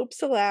Margaret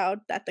hopes aloud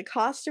that the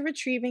cost of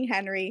retrieving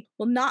Henry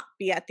will not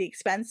be at the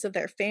expense of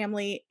their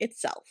family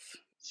itself.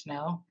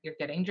 Snow, you're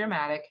getting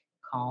dramatic.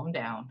 Calm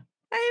down.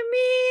 I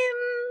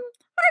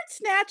mean, heart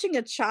snatching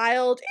a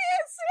child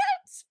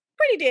it's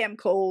pretty damn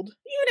cold,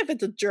 even if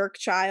it's a jerk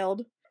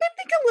child. I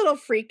think a little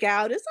freak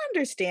out is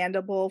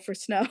understandable for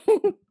Snow.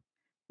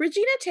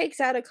 Regina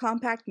takes out a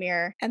compact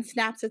mirror and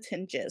snaps its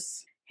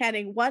hinges,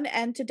 handing one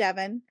end to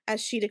Devin as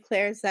she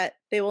declares that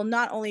they will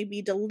not only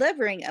be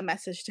delivering a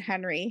message to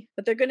Henry,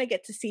 but they're going to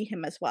get to see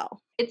him as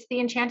well. It's the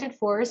Enchanted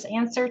Forest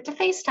answer to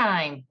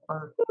FaceTime,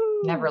 or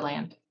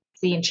Neverland.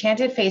 The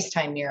Enchanted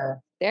FaceTime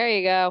mirror. There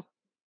you go.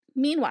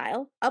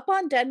 Meanwhile, up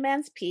on Dead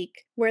Man's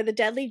Peak, where the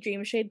deadly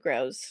Dreamshade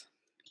grows,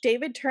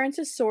 David turns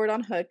his sword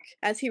on Hook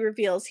as he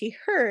reveals he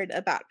heard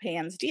about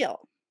Pan's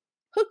deal.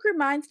 Hook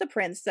reminds the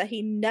prince that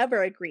he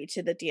never agreed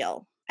to the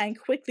deal, and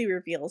quickly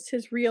reveals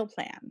his real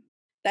plan.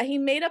 That he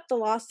made up the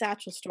Lost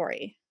Satchel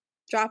story,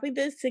 dropping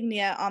the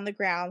insignia on the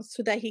ground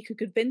so that he could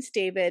convince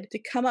David to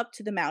come up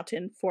to the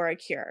mountain for a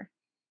cure.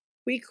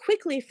 We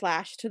quickly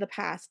flash to the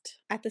past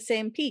at the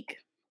same peak,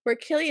 where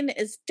Killian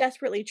is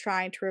desperately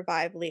trying to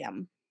revive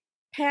Liam.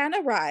 Pan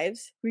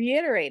arrives,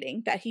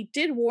 reiterating that he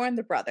did warn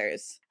the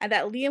brothers, and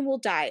that Liam will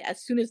die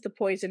as soon as the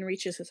poison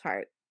reaches his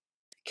heart.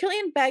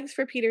 Killian begs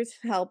for Peter's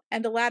help,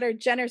 and the latter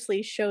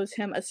generously shows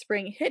him a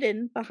spring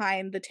hidden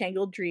behind the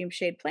tangled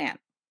Dreamshade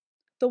plant.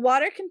 The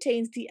water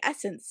contains the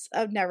essence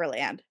of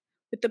Neverland,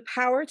 with the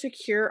power to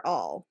cure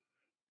all.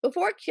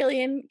 Before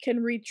Killian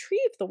can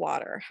retrieve the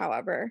water,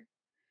 however,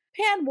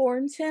 Pan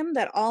warns him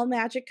that all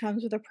magic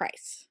comes with a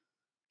price.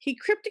 He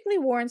cryptically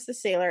warns the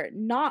sailor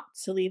not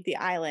to leave the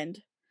island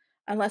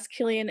unless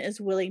Killian is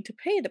willing to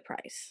pay the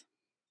price.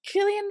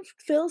 Killian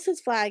fills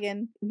his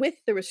flagon with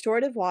the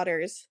restorative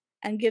waters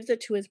and gives it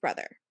to his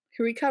brother,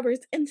 who recovers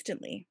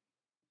instantly.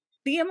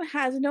 Liam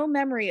has no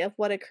memory of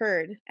what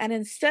occurred, and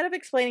instead of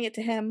explaining it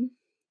to him,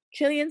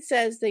 Killian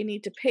says they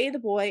need to pay the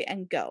boy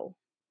and go.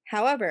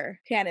 However,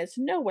 Pan is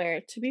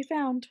nowhere to be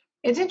found.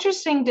 It's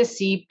interesting to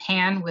see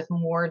Pan with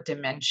more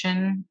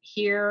dimension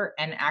here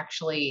and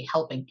actually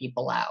helping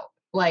people out.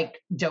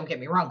 Like, don't get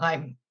me wrong,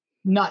 I'm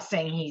not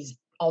saying he's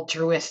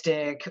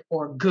altruistic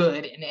or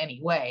good in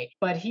any way,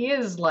 but he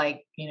is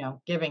like,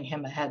 giving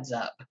him a heads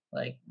up.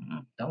 Like,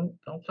 don't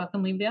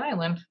fucking leave the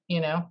island,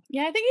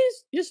 Yeah, I think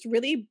he's just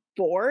really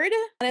bored.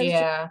 And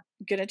yeah.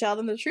 Gonna tell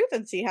them the truth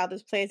and see how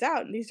this plays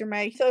out. And these are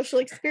my social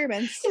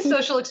experiments. His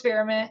social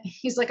experiment.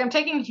 He's like, I'm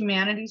taking a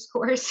humanities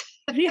course.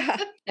 Yeah.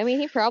 I mean,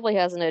 he probably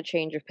hasn't had a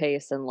change of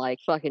pace in like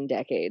fucking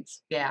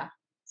decades. Yeah.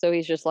 So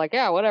he's just like,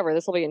 yeah, whatever.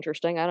 This will be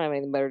interesting. I don't have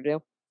anything better to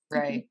do.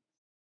 Right.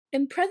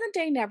 In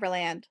present-day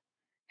Neverland,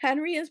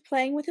 Henry is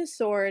playing with his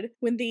sword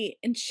when the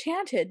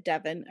enchanted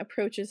Devon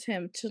approaches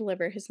him to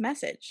deliver his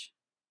message.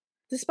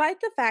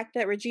 Despite the fact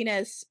that Regina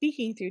is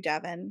speaking through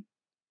Devon,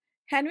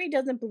 Henry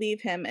doesn't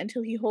believe him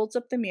until he holds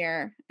up the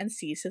mirror and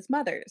sees his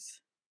mother's.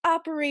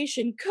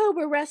 Operation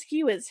Cobra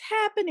Rescue is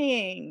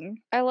happening!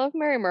 I love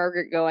Mary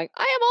Margaret going,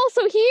 I am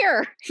also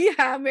here!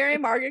 Yeah, Mary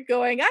Margaret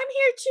going, I'm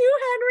here too,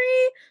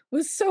 Henry!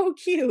 Was so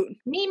cute.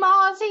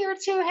 Meemaw's here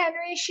too,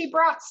 Henry. She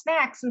brought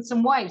snacks and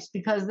some wipes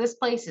because this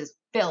place is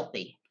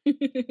filthy.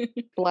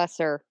 Bless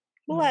her.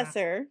 Bless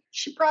her.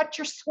 She brought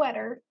your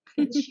sweater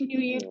because she knew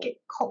you'd get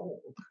cold.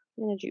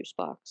 In a juice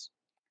box.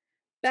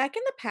 Back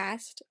in the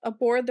past,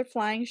 aboard the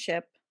flying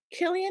ship,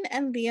 Killian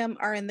and Liam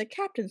are in the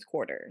captain's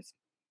quarters.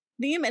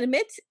 Liam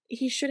admits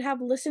he should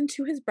have listened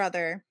to his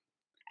brother,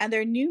 and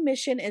their new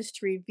mission is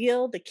to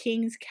reveal the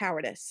king's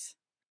cowardice,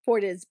 for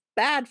it is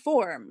bad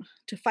form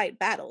to fight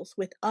battles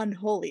with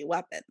unholy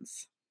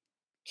weapons.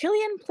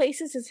 Killian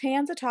places his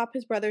hands atop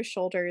his brother's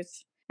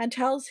shoulders and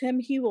tells him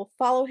he will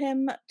follow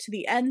him to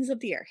the ends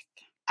of the earth.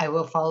 I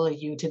will follow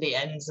you to the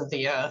ends of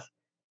the earth.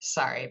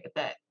 Sorry, but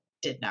that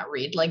did not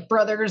read like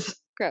brothers.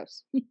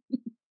 Gross.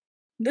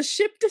 The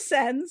ship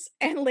descends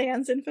and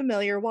lands in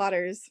familiar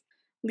waters.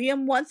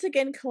 Liam once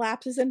again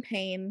collapses in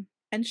pain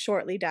and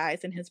shortly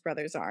dies in his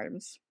brother's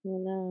arms.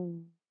 Oh no.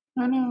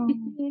 Oh no.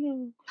 Oh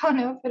no. Oh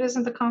no, if it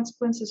isn't the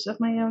consequences of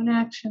my own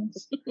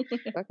actions.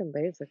 Fucking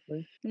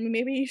basically.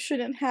 Maybe you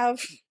shouldn't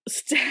have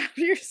stabbed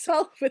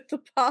yourself with the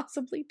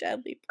possibly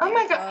deadly Oh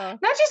my god. panther.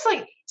 Not just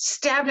like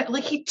stabbed it,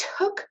 like he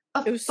took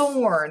It a was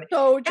thorn,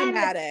 so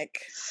dramatic.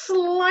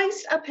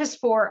 sliced up his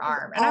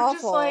forearm. And I'm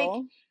just like,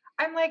 Awful.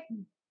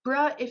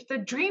 bruh, if the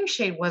dream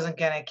shade wasn't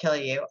gonna kill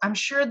you, I'm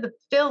sure the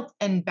filth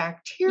and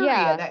bacteria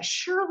Yeah. that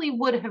surely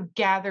would have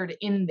gathered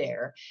in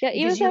there. Yeah,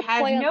 even Because if you that had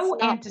plant's no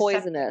not antiseptic.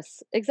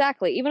 poisonous.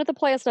 Exactly. Even if the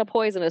plant's not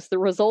poisonous, the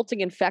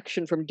resulting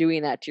infection from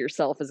doing that to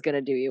yourself is going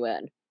to do you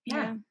in.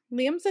 Yeah.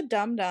 Liam's a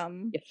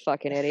dum-dum. You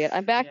fucking idiot.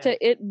 I'm back Yeah.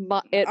 to it.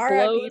 It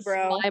R.I.P., blows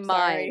bro. my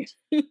Sorry.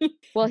 mind.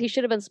 Well, he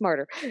should have been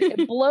smarter.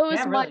 It blows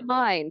Yeah, my really.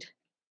 mind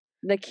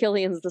that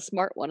Killian's the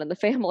smart one in the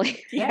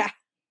family. Yeah,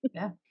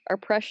 Our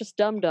precious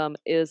dum-dum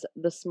is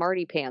the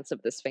smarty pants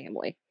of this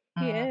family.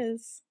 he Mm.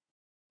 is.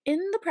 In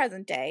the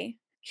present day,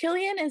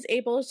 Killian is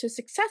able to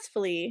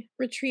successfully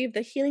retrieve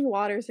the healing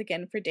waters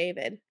again for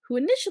David, who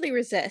initially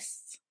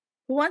resists.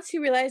 But once he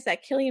realized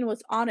that Killian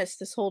was honest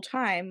this whole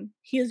time,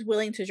 he is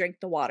willing to drink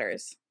the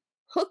waters.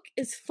 Hook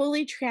is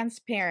fully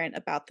transparent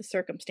about the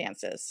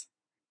circumstances.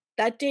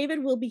 That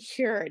David will be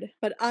cured,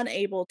 but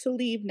unable to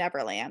leave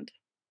Neverland.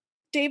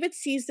 David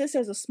sees this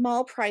as a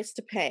small price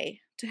to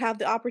pay to have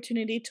the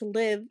opportunity to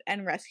live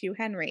and rescue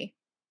Henry.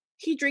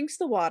 He drinks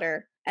the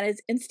water and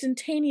is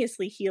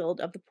instantaneously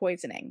healed of the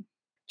poisoning.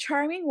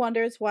 Charming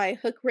wonders why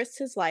Hook risks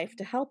his life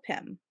to help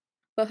him,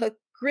 but Hook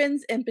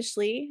grins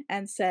impishly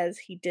and says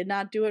he did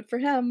not do it for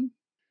him.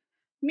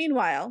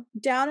 Meanwhile,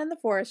 down in the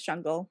forest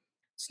jungle,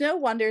 Snow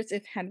wonders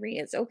if Henry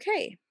is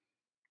okay.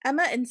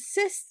 Emma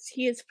insists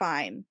he is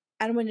fine,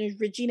 and when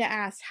Regina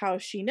asks how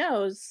she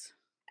knows,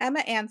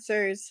 Emma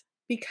answers,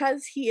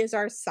 because he is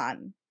our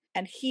son,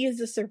 and he is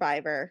a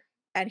survivor,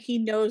 and he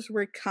knows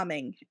we're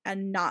coming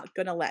and not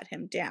gonna let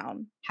him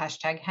down.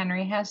 Hashtag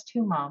Henry has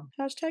two moms.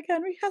 Hashtag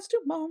Henry has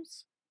two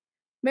moms.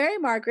 Mary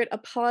Margaret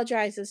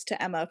apologizes to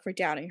Emma for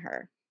doubting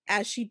her,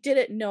 as she did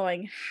it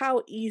knowing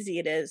how easy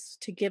it is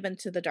to give in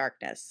to the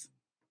darkness.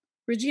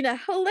 Regina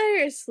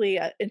hilariously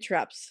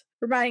interrupts,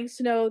 reminding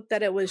Snow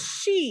that it was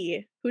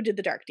she who did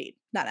the dark deed,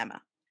 not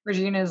Emma.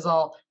 Regina's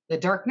all, the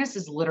darkness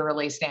is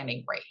literally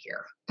standing right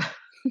here.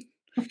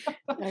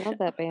 I love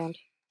that band.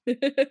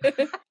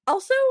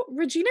 Also,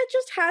 Regina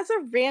just has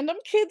a random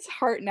kid's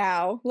heart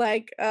now.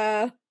 Like,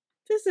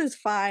 this is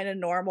fine and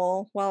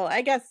normal. Well,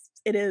 I guess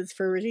it is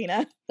for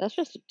Regina. That's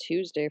just a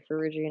Tuesday for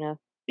Regina.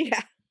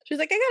 Yeah. She's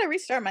like, I gotta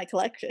restart my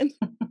collection.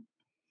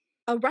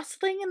 A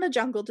rustling in the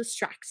jungle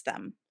distracts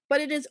them,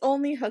 but it is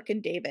only Hook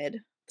and David,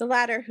 the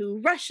latter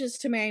who rushes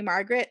to Mary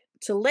Margaret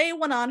to lay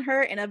one on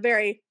her in a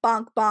very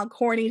bonk bonk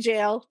horny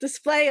jail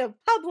display of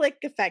public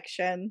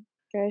affection.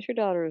 Guys, your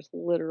daughter is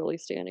literally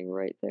standing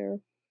right there.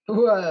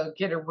 Whoa,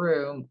 get a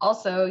room.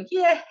 Also,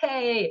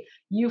 yay!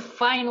 You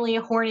finally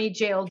horny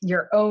jailed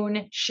your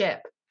own ship.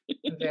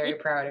 I'm very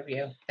proud of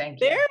you. Thank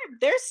you.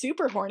 They're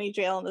super horny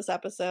jail in this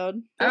episode.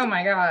 Oh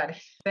my god.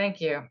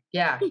 Thank you.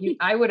 Yeah,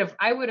 I would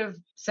have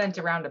sent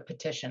around a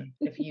petition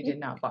if you did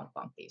not bunk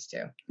these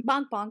two.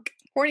 Bonk bonk.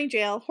 Horny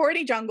jail.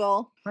 Horny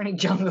jungle. Horny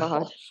jungle.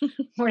 God.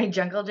 Horny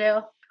jungle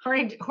jail.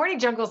 Horny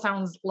jungle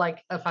sounds like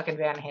a fucking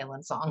Van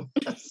Halen song.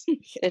 That's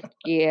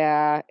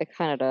Yeah, it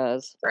kind of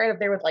does. right up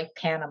there with like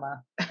Panama.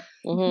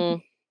 Hmm.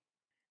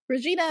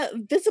 Regina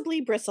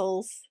visibly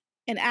bristles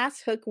and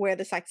asks Hook where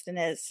the sexton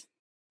is.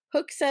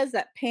 Hook says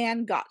that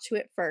Pan got to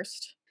it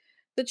first.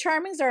 The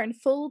Charmings are in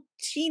full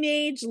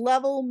teenage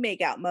level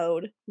makeout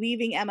mode,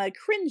 leaving Emma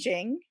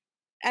cringing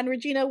and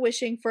Regina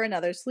wishing for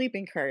another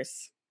sleeping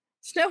curse.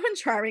 Snow and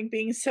Charming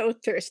being so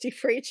thirsty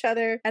for each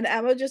other and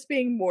Emma just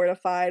being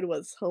mortified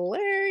was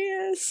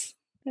hilarious.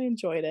 I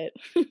enjoyed it.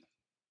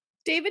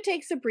 David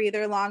takes a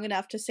breather long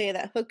enough to say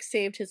that Hook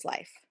saved his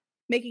life,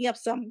 making up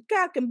some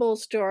cock and bull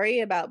story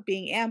about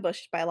being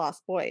ambushed by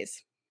lost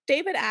boys.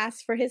 David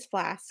asks for his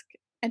flask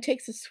and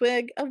takes a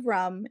swig of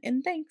rum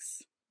in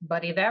thanks.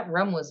 Buddy, that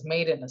rum was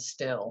made in a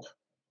still.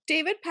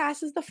 David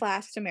passes the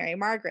flask to Mary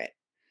Margaret,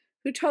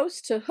 who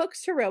toasts to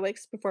Hook's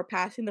heroics before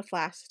passing the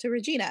flask to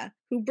Regina,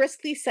 who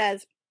briskly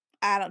says,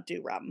 "I don't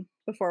do rum,"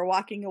 before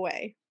walking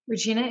away.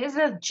 Regina is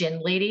a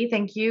gin lady,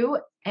 thank you,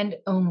 and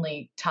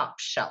only top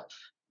shelf.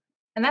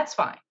 And that's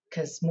fine,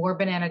 because more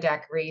banana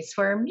daiquiris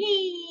for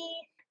me.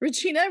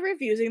 Regina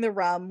refusing the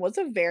rum was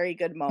a very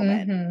good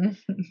moment. Mhm.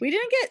 We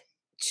didn't get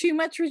too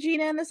much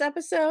Regina in this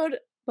episode,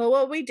 but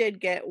what we did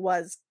get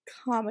was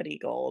comedy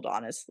gold,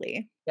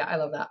 honestly. Yeah, I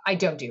love that. I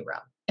don't do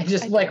rum. And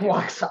just I like don't do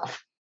walks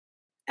off.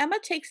 Emma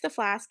takes the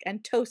flask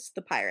and toasts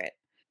the pirate.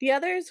 The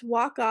others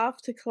walk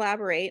off to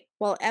collaborate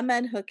while Emma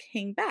and Hook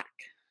hang back.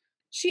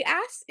 She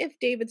asks if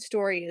David's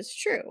story is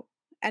true,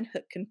 and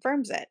Hook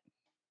confirms it.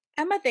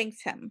 Emma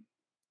thanks him.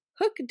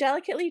 Hook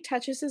delicately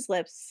touches his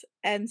lips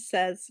and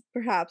says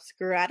perhaps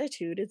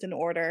gratitude is in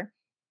order.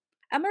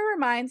 Emma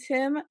reminds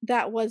him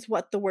that was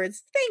what the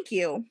words thank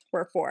you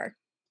were for,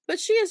 but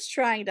she is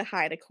trying to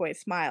hide a coy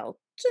smile,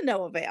 to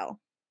no avail.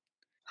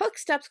 Hook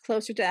steps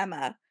closer to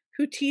Emma,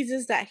 who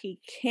teases that he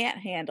can't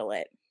handle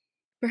it.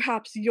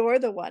 Perhaps you're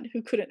the one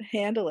who couldn't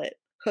handle it,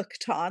 Hook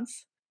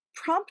taunts,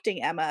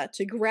 prompting Emma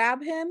to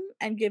grab him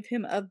and give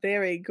him a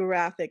very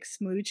graphic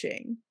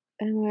smooching.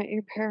 Emma,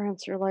 your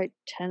parents are like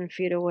 10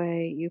 feet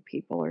away. You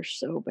people are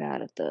so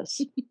bad at this.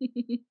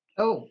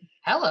 Oh,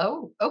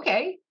 hello.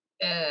 Okay.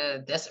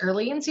 This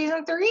early in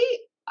season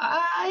 3?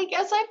 I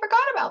guess I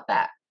forgot about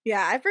that.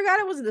 Yeah, I forgot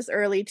it was this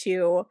early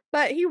too,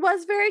 but he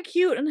was very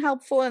cute and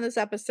helpful in this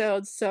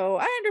episode, so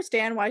I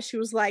understand why she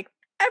was like,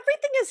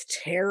 everything is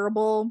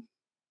terrible.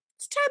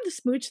 It's time to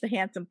smooch the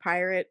handsome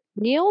pirate.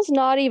 Neil's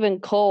not even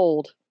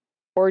cold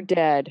or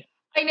dead.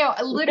 I know,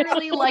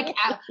 literally, like,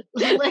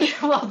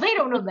 well, they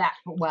don't know that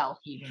well.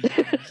 Even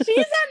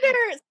She's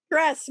under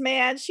stress,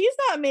 man. She's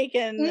not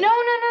making. No.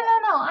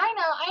 I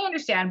know, I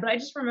understand, but I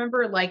just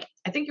remember, like,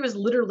 I think it was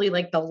literally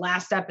like the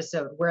last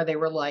episode where they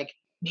were like,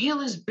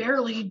 Neil is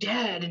barely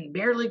dead and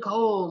barely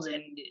cold,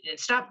 and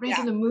stop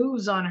making the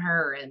moves on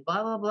her, and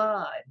blah blah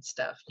blah and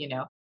stuff, you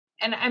know.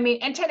 And I mean,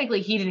 and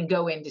technically, he didn't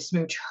go in to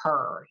smooch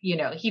her, you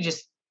know. He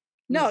just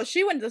No,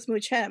 she went to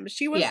smooch him.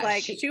 She was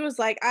she was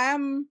like,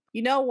 I'm,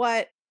 you know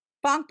what?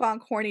 Bonk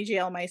bonk horny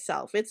jail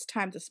myself. It's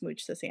time to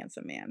smooch this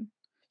handsome man.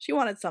 She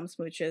wanted some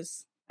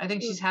smooches. I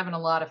think she's having a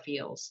lot of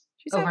feels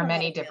over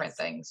many different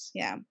things.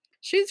 Yeah.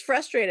 She's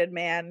frustrated,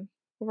 man,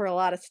 over a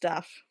lot of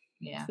stuff.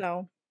 Yeah.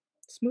 So,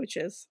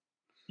 smooches.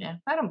 Yeah,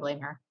 I don't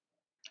blame her.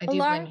 I do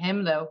blame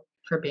him, though,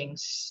 for being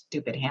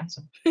stupid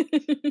handsome.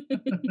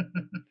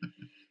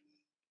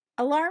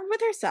 Alarmed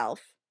with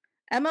herself,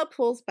 Emma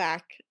pulls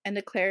back and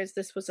declares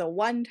this was a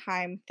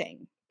one-time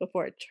thing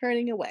before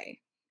turning away.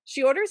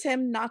 She orders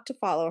him not to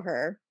follow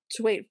her,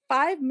 to wait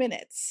 5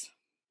 minutes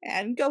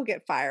and go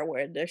get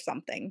firewood or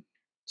something.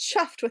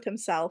 Chuffed with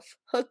himself,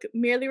 Hook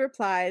merely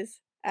replies,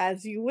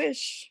 "As you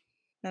wish."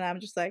 And I'm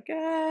just like,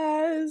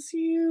 as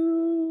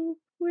you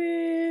wish.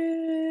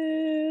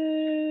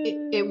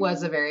 It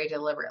was a very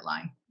deliberate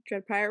line.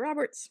 Dread Pirate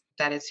Roberts.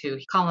 That is who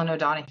Colin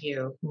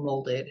O'Donoghue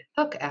molded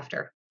Hook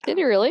after. Did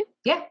he really?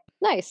 Yeah.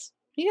 Nice.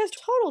 He has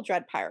total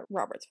Dread Pirate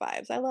Roberts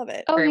vibes. I love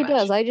it. Oh, Very he much.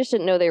 does. I just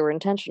didn't know they were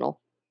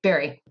intentional.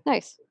 Very.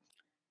 Nice.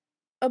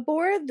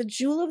 Aboard the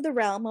Jewel of the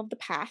Realm of the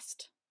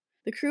Past,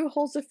 the crew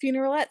holds a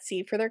funeral at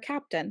sea for their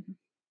captain.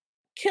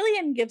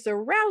 Killian gives a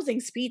rousing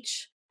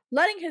speech,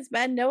 letting his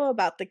men know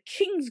about the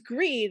king's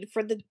greed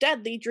for the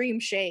deadly Dream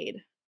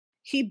Shade.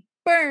 He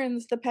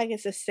burns the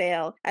Pegasus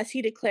sail as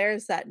he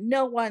declares that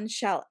no one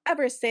shall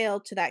ever sail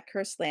to that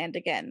cursed land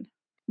again,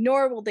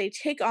 nor will they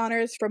take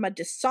honors from a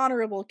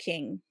dishonorable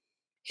king.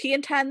 He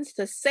intends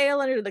to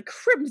sail under the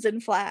crimson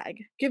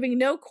flag, giving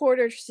no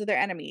quarters to their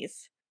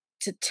enemies,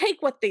 to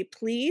take what they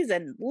please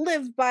and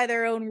live by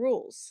their own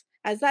rules,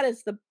 as that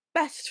is the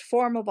best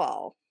form of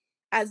all.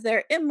 As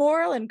their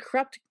immoral and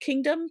corrupt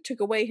kingdom took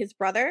away his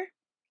brother,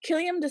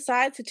 Killian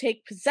decides to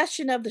take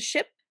possession of the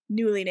ship,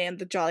 newly named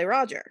the Jolly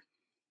Roger.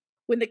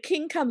 When the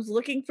king comes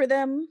looking for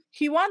them,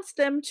 he wants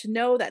them to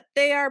know that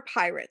they are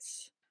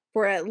pirates,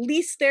 for at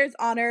least there's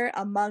honor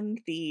among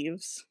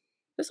thieves.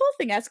 This whole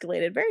thing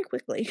escalated very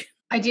quickly.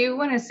 I do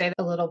want to say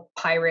a little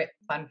pirate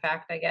fun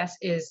fact, I guess,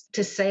 is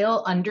to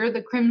sail under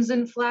the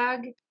crimson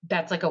flag.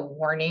 That's like a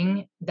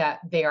warning that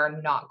they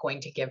are not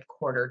going to give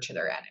quarter to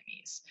their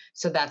enemies.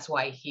 So that's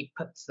why he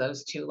puts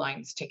those two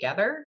lines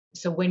together.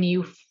 So when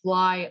you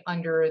fly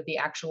under the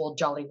actual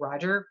Jolly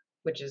Roger,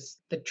 which is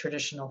the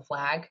traditional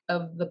flag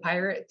of the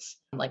pirates,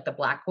 like the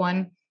black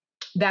one,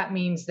 that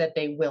means that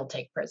they will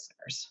take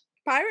prisoners.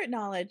 Pirate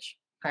knowledge.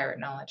 Pirate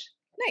knowledge.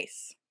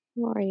 Nice.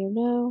 The more you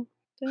know.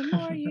 The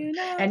more you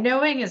know. And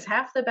knowing is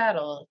half the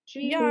battle.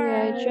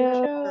 G.I.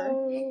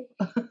 Joe.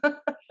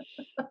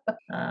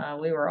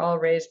 We were all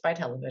raised by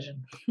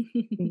television.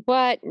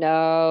 What?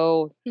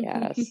 No.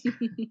 Yes.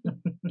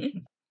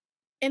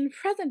 In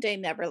present-day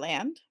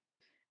Neverland,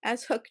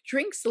 As Hook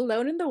drinks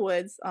alone in the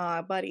woods.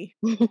 Aw, buddy.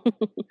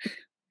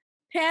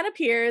 Pan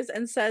appears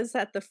and says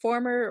that the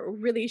former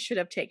really should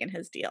have taken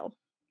his deal.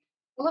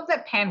 I love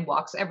that Pan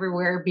walks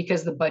everywhere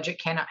because the budget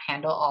cannot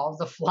handle all of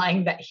the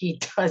flying that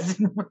he does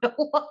in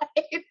real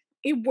life.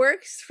 It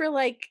works for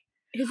like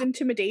his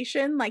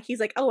intimidation. Like he's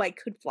like, oh, I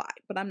could fly,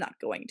 but I'm not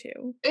going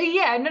to.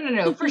 Yeah,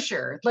 no, for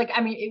sure. Like,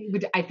 I mean,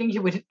 I think it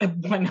would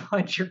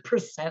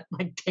 100%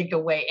 like take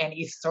away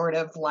any sort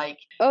of like.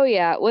 Oh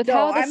yeah, with No,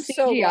 how the I'm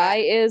so CGI glad.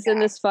 is in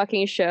Yeah. this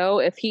fucking show,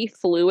 if he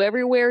flew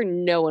everywhere,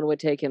 no one would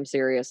take him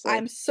seriously.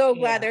 I'm so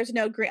glad Yeah. there's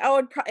no green.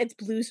 Oh, it's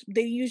blue.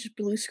 They use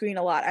blue screen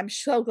a lot. I'm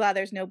so glad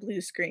there's no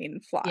blue screen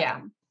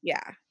flying.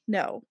 Yeah.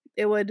 No,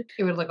 it would.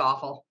 It would look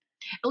awful.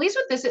 At least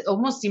with this, it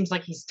almost seems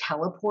like he's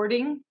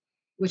teleporting,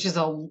 which is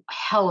a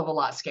hell of a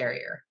lot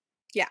scarier.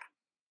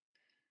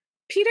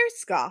 Peter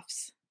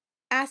scoffs,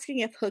 asking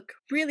if Hook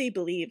really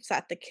believes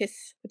that the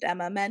kiss with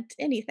Emma meant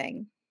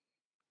anything.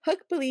 Hook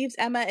believes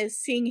Emma is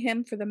seeing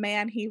him for the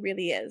man he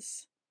really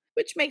is,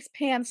 which makes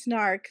Pan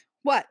snark,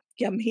 "What,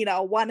 you mean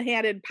a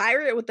one-handed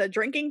pirate with a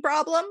drinking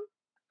problem?"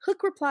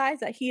 Hook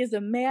replies that he is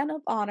a man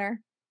of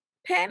honor.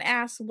 Pan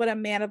asks what a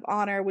man of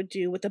honor would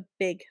do with a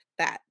big,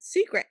 fat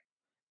secret,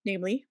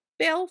 namely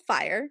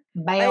Balefire.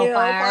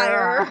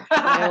 Balefire.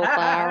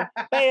 Balefire.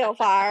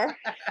 Balefire.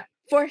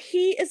 For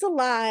he is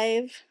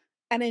alive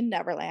and in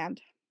Neverland.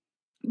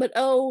 But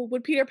oh,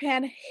 would Peter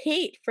Pan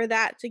hate for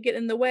that to get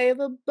in the way of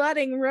a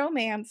budding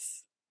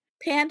romance?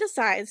 Pan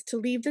decides to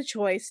leave the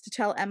choice to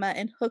tell Emma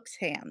in Hook's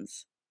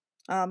hands.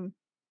 Hand.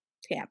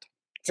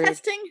 Rude.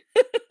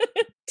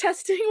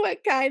 Testing what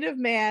kind of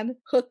man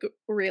Hook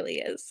really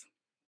is.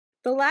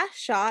 The last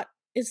shot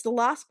is the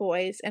Lost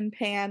Boys and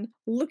Pan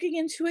looking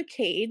into a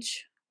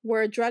cage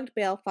where a drugged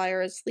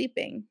Balefire is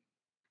sleeping.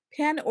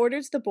 Pan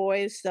orders the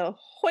boys to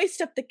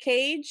hoist up the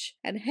cage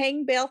and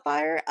hang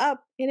Balefire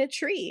up in a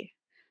tree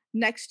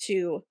next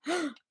to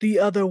the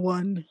other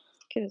one.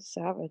 Kid is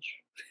savage.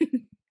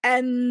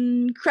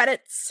 And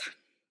credits.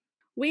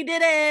 We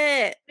did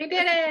it! We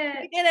did it.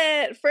 We did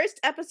it! First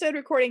episode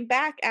recording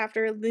back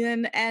after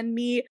Lynn and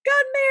me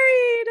got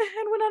married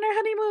and went on our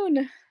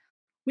honeymoon.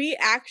 We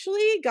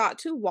actually got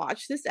to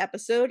watch this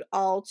episode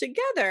all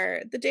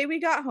together the day we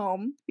got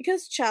home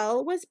because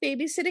Chell was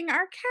babysitting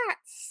our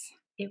cats.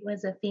 It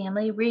was a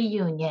family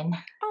reunion.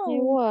 Oh,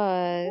 It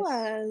was. it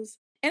was.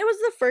 And it was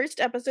the first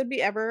episode we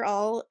ever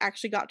all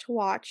actually got to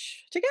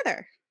watch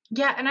together.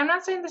 Yeah, and I'm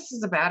not saying this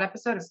is a bad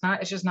episode. It's not.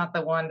 It's just not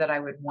the one that I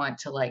would want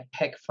to like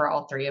pick for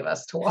all three of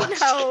us to watch.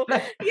 No, yeah.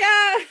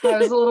 I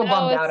was a little No,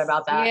 bummed out it's-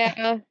 about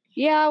that.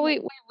 Yeah,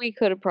 we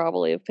could have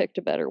probably have picked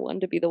a better one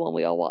to be the one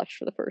we all watched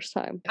for the first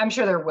time. I'm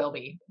sure there will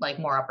be like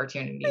more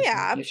opportunities. in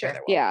Yeah, the I'm future. sure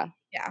there will.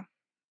 Yeah.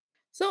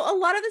 So a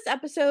lot of this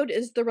episode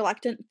is the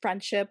reluctant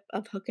friendship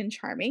of Hook and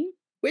Charming,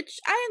 which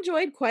I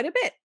enjoyed quite a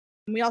bit.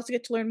 And we also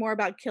get to learn more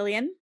about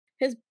Killian.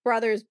 His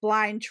brother's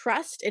blind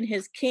trust in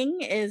his king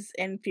is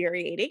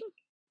infuriating.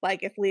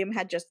 Like if Liam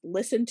had just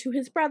listened to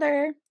his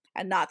brother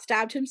and not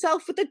stabbed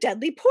himself with a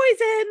deadly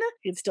poison,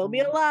 he'd still be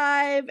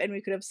alive and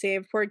we could have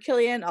saved poor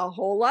Killian a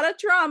whole lot of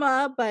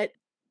trauma, but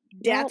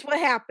that's what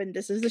happened.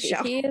 This is the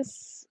show. He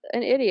is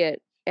an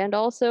idiot and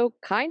also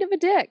kind of a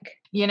dick.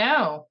 You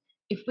know,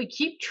 if we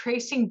keep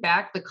tracing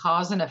back the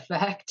cause and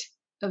effect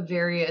of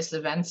various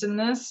events in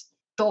this,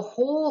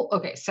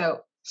 so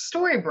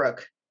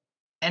Storybrooke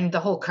and the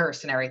whole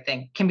curse and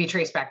everything can be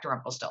traced back to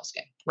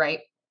Rumpelstiltskin, right?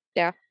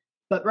 Yeah.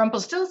 But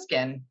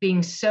Rumpelstiltskin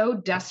being so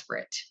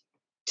desperate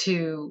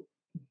to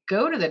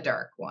go to the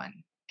Dark One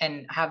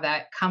and how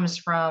that comes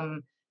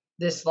from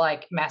this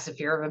like massive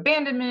fear of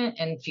abandonment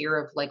and fear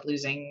of like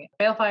losing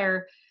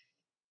Balefire.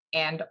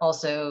 And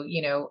also,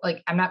 you know,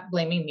 like I'm not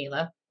blaming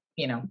Mila,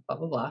 you know, blah,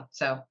 blah, blah.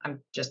 So I'm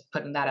just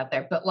putting that out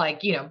there. But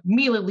like, you know,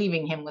 Mila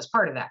leaving him was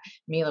part of that.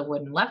 Mila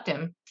wouldn't have left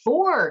him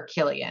for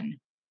Killian.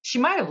 She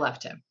might have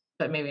left him,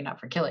 but maybe not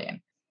for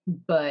Killian.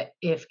 But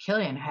if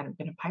Killian hadn't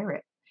been a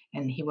pirate,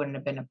 and he wouldn't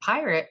have been a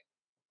pirate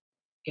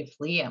if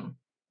Liam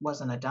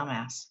wasn't a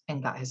dumbass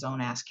and got his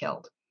own ass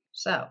killed.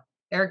 So,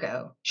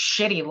 ergo,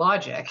 shitty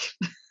logic.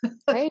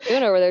 How you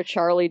doing over there,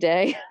 Charlie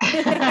Day?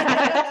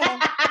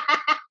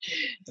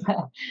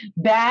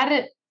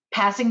 Bad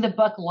passing the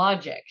buck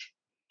logic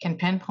can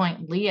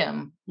pinpoint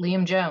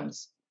Liam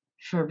Jones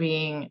for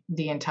being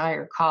the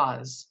entire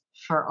cause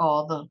for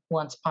all the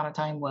Once Upon a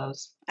Time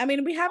woes. I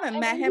mean, we haven't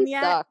met He him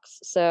yet. sucks,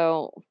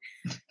 so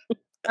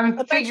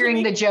I'm figuring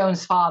Eventually- the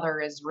Jones father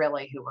is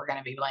really who we're going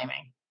to be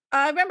blaming.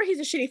 Remember, he's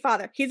a shitty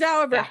father. He's,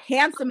 however, Yeah.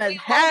 handsome as We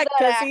love heck that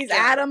because he's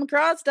actor. Adam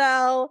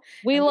Crossdale.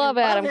 we And we love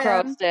Adam love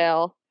him.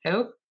 Crossdale.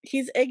 Who?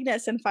 He's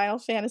Ignis in Final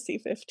Fantasy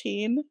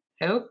 15.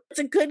 Who? It's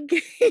a good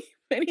game,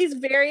 and he's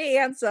very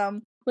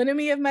handsome. Lynn and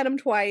me have met him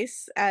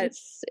twice at.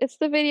 It's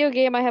the video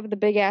game I have the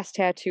big ass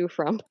tattoo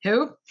from.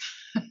 Who?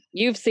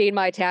 You've seen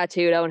my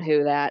tattoo, don't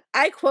who that.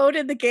 I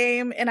quoted the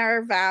game in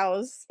our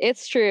vows.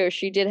 It's true.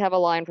 She did have a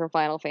line from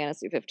Final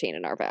Fantasy 15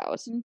 in our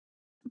vows.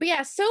 But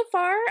yeah, so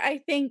far, I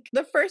think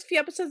the first few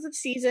episodes of the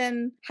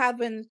season have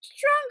been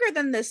stronger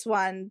than this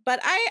one, but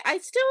I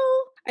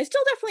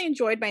still definitely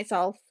enjoyed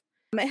myself.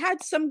 It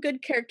had some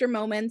good character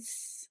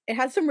moments. It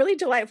had some really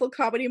delightful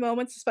comedy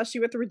moments, especially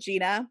with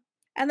Regina.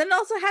 And then it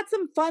also had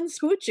some fun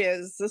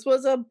smooches. This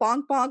was a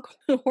bonk bonk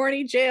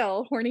horny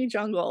jail, horny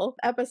jungle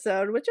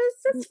episode, which is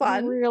it's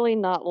I'm fun. really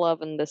not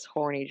loving this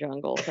horny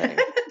jungle thing.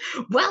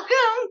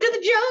 Welcome to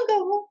the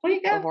jungle.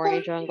 We got horny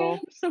fun jungle.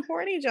 games. It's a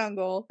horny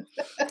jungle.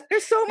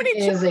 There's so many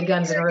It is a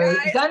Guns N' here, Roses.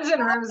 guys. Guns N'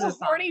 Love Roses the song.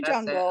 horny That's it.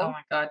 jungle. Oh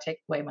my god, take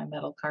away my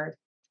metal card.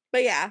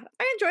 But yeah,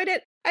 I enjoyed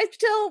it. I'm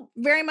still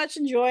very much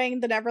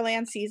enjoying the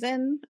Neverland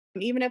season,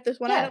 even if this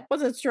one Yeah.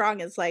 wasn't as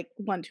strong as like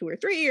 1, 2, or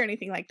 3 or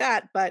anything like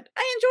that. But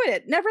I enjoyed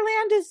it.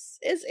 Neverland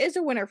is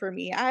a winner for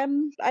me.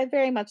 I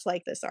very much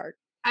like this arc.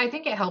 I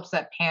think it helps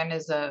that Pan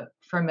is a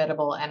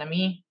formidable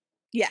enemy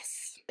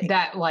Yes.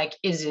 that like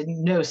is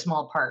in no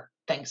small part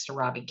thanks to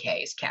Robbie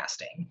K's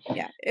casting.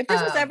 Yeah. If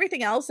this was Um,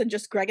 everything else and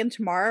just Greg and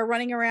Tamara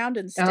running around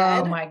instead.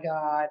 Oh my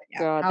god. Yeah.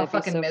 God, How that'd be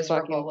fucking so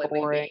miserable fucking would we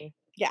be? boring.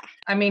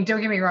 I mean,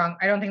 don't get me wrong.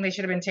 I don't think they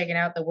should have been taken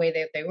out the way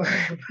that they were.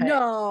 But,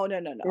 No.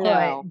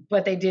 No.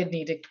 but they did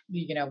need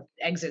to,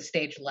 exit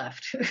stage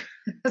left.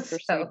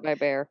 Pursued So, by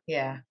bear.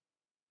 yeah.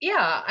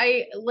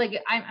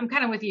 I'm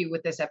kind of with you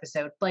with this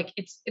episode. Like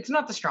it's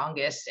not the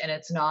strongest and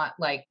it's not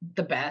like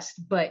the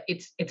best, but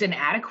it's an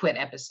adequate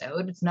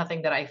episode. It's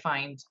nothing that I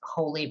find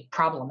wholly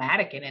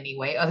problematic in any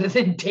way other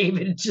than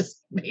David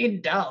just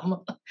being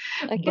dumb.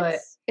 Like But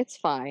it's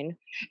fine.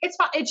 it's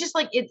fine. It's just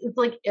like it's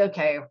like,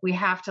 okay, we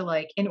have to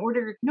like in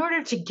order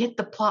to get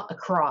the plot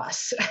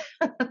across,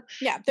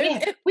 Yeah.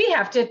 we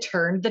have to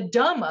turn the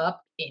dumb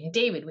up in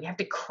David. We have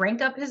to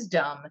crank up his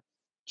dumb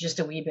just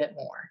a wee bit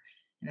more.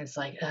 And it's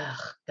like, oh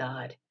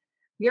God,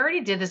 we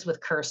already did this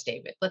with Curse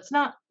David. Let's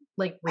not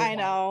like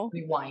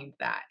rewind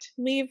that.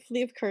 Leave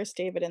Curse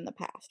David in the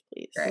past,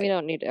 please. Right. We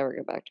don't need to ever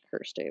go back to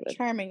Curse David.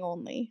 Charming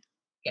only.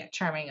 Yeah,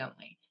 Charming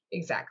only.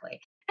 Exactly.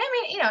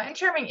 I mean, and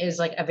Charming is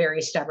like a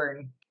very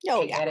stubborn,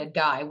 Oh yeah. pig-headed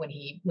guy when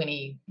he,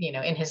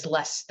 in his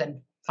less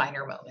than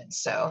finer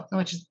moments. So,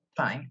 which is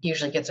fine. He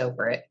usually gets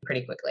over it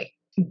pretty quickly.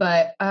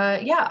 But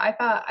yeah, I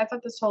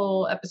thought this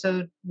whole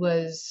episode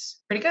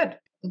was pretty good.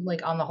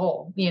 Like on the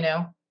whole,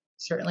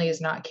 certainly is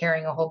not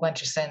carrying a whole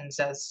bunch of sins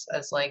as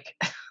like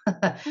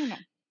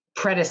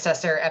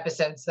predecessor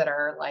episodes that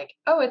are like,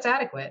 oh, it's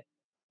adequate,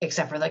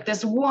 except for like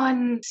this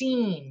one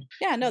scene.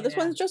 Yeah, no, this Yeah.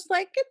 one's just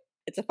like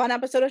it's a fun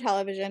episode of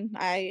television.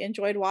 I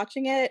enjoyed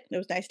watching it. It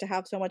was nice to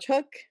have so much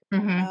hook.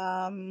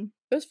 Mhm.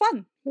 It was fun.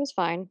 It was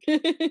fine.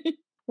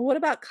 What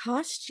about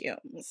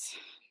costumes?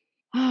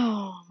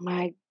 Oh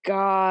my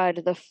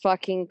god, the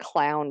fucking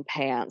clown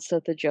pants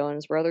that the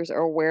Jonas brothers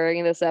are wearing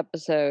in this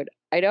episode.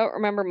 I don't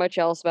remember much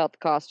else about the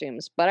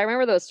costumes, but I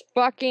remember those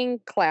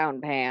fucking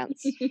clown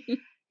pants.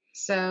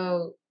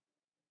 So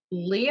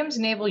Liam's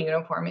naval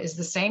uniform is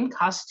the same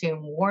costume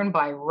worn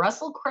by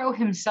Russell Crowe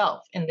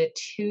himself in the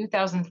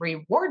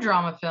 2003 war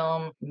drama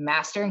film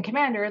Master and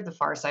Commander: The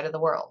Far Side of the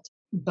World.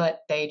 But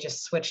they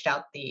just switched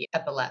out the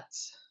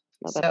epaulets.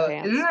 Not the So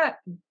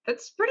pants.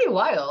 that's pretty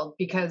wild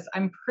because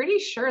I'm pretty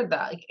sure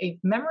that like, if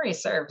memory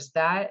serves,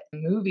 that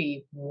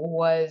movie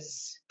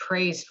was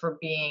praised for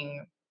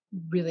being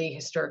really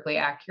historically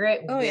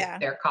accurate Oh, with yeah.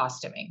 their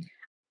costuming.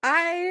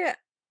 I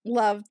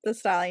loved the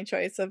styling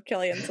choice of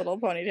Killian's little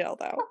ponytail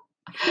though.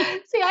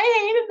 See,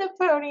 I hated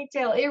the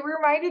ponytail. It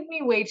reminded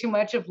me way too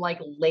much of like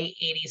late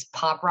 80s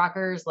pop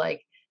rockers,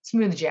 like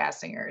smooth jazz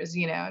singers,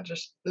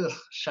 just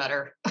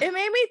shudder. It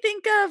made me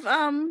think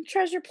of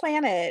Treasure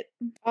Planet,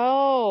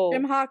 Oh,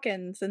 Jim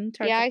Hawkins and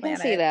Treasure yeah, I Planet.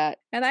 can see that.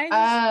 And I just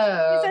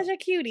Oh, he's such a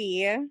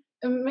cutie.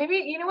 maybe,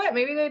 you know what?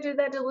 Maybe they did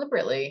that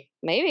deliberately.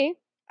 Maybe.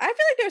 I feel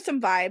like there's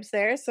some vibes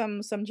there,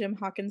 some Jim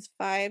Hawkins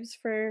vibes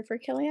for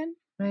Killian.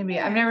 Maybe.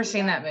 Yeah, I've I never see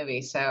seen that. that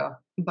movie,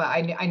 but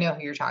I know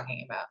who you're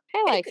talking about.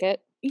 I like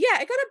it.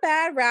 Yeah, it got a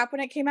bad rap when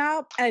it came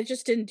out, and it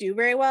just didn't do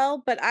very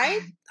well. But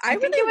I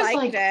think really it was, liked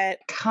like, it.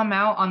 Come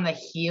out on the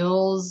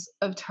heels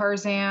of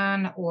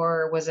Tarzan,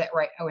 or was it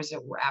right? Or was it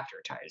after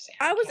Tarzan?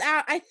 I was can't-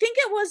 out. I think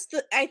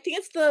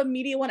it's the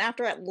media one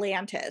after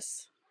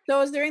Atlantis. So it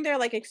was during their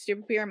like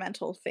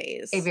experimental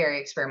phase. very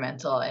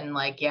experimental, and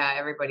like, yeah,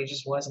 everybody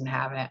just wasn't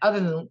having it. Other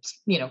than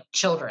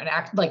children,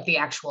 like the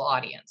actual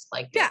audience.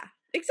 Like, Yeah,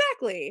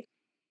 exactly.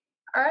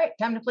 All right,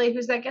 time to play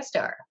Who's That Guest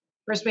Star.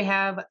 First, we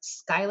have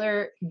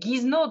Skylar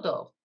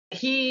Giznodo.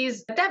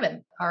 He's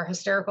Devin, our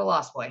hysterical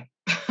lost boy.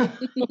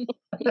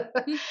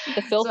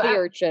 The filthy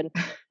urchin.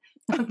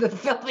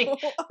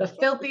 the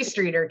filthy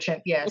street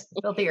urchin. Yes,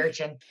 the filthy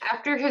urchin.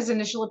 After his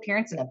initial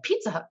appearance in a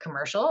Pizza Hut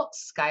commercial,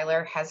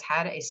 Skylar has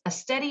had a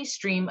steady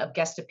stream of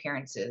guest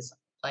appearances,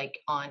 like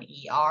on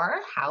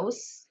ER,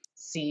 House,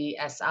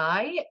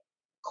 CSI,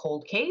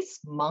 Cold Case,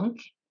 Monk,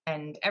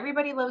 and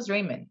Everybody Loves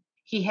Raymond.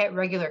 He hit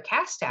regular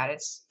cast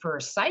status for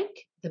Psych,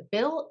 The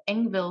Bill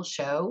Engvall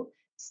Show,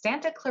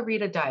 Santa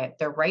Clarita Diet,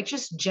 The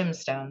Righteous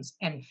Gemstones,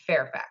 and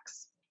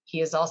Fairfax. He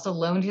has also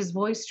loaned his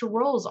voice to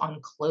roles on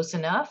Close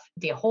Enough,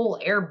 the whole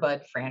Air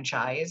Bud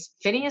franchise,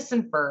 Phineas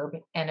and Ferb,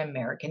 and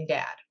American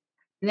Dad.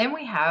 Then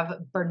we have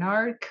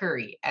Bernard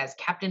Curry as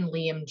Captain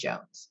Liam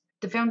Jones.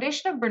 The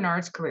foundation of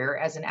Bernard's career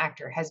as an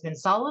actor has been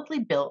solidly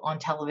built on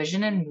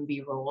television and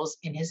movie roles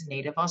in his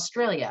native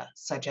Australia,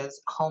 such as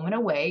Home and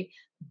Away,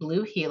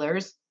 Blue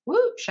Healers,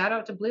 Woo! Shout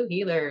out to Blue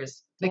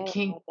Healers. The I don't know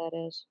king. what that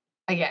is.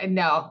 Yeah,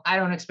 no, I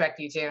don't expect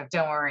you to.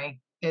 Don't worry.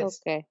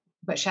 Okay.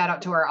 But shout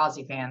out to our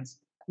Aussie fans.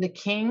 The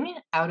King,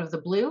 Out of the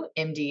Blue,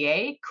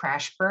 MDA,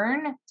 Crash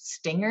Burn,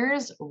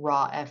 Stingers,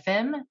 Raw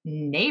FM,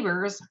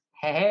 Neighbors.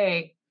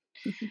 Hey,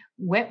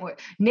 Wentworth.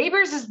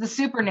 Neighbors is the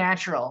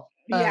supernatural.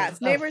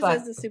 Yes, Neighbors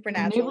is the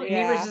supernatural.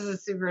 Neighbors is the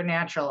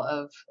supernatural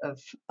of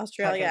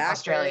Australia. fucking actors.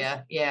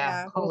 Australia.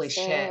 Yeah. Holy Let's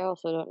say shit. I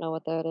also don't know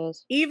what that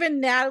is. Even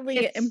Natalie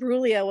It's-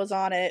 Imbruglia was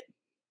on it.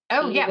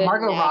 Oh yeah, Even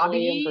Margot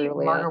Natalie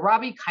Imbruglia.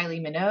 Robbie, Kylie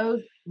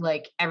Minogue,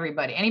 like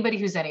anybody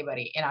who's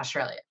anybody in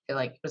Australia,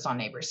 like was on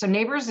Neighbors. So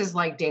Neighbors is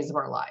like Days of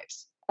Our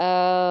Lives.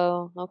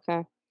 Oh,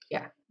 okay.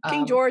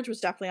 King George was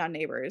definitely on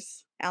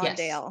Neighbors. Alan yes.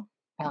 Dale.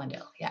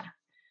 Allendale, yeah.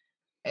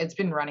 It's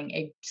been running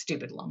a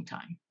stupid long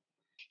time.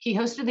 He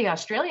hosted the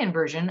Australian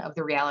version of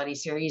the reality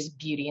series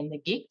Beauty and the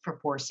Geek for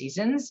 4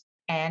 seasons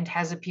and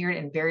has appeared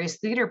in various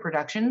theater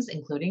productions,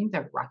 including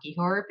the Rocky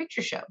Horror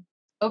Picture Show.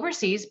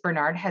 Overseas,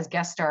 Bernard has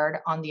guest starred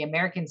on the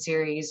American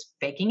series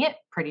Faking It,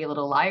 Pretty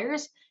Little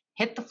Liars,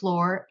 Hit the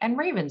Floor, and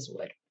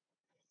Ravenswood.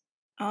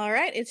 All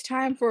right, it's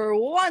time for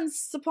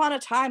Once Upon a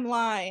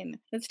Timeline.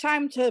 It's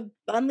time to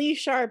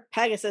unleash our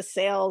Pegasus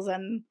sails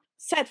and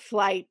set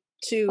flight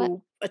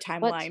to a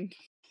timeline.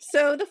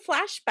 So the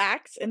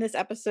flashbacks in this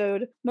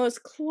episode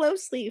most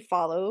closely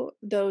follow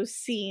those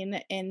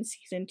seen in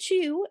season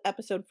 2,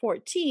 episode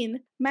 14,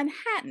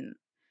 Manhattan,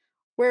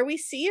 where we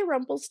see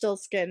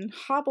Rumpelstiltskin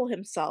hobble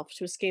himself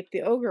to escape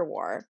the Ogre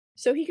War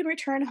so he can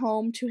return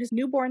home to his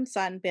newborn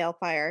son,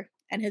 Balefire,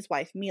 and his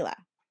wife, Mila.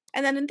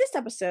 And then in this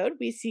episode,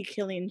 we see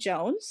Killian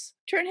Jones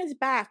turn his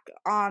back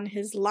on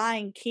his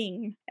lying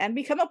king and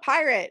become a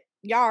pirate.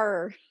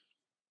 Yar!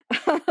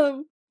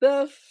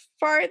 The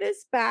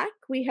farthest back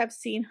we have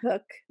seen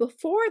Hook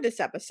before this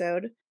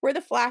episode were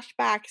the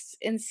flashbacks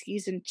in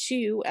season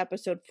 2,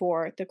 episode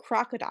 4, The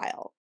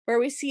Crocodile, where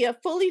we see a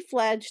fully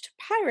fledged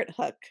pirate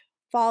Hook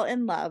fall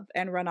in love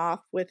and run off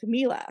with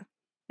Mila.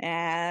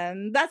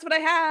 And that's what I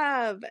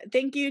have.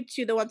 Thank you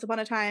to the Once Upon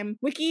a Time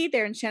wiki,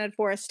 their Enchanted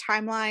Forest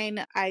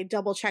timeline. I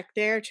double checked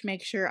there to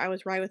make sure I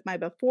was right with my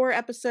before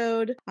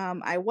episode.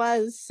 I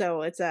was,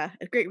 so it's a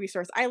great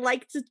resource. I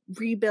like to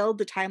rebuild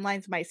the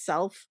timelines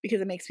myself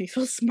because it makes me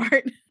feel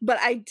smart, but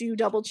I do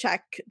double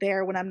check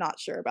there when I'm not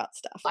sure about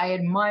stuff. I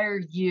admire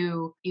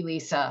you,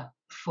 Elisa,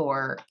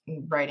 for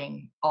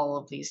writing all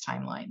of these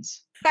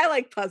timelines. I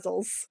like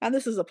puzzles, and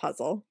this is a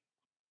puzzle.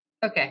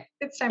 Okay,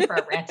 it's time for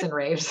our rants and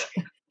raves.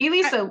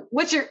 Elisa,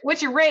 what's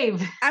your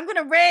rave? I'm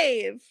gonna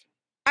rave.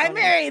 I Oh,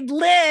 married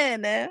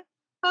Lynn.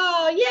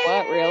 Oh,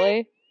 yeah. What,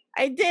 really?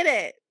 I did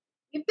it.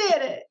 You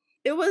did it.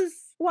 It was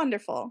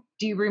wonderful.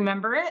 Do you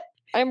remember it?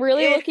 I'm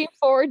really If- looking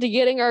forward to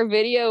getting our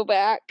video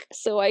back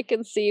so I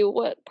can see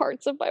what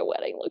parts of my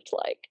wedding looked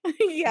like.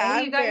 Yeah,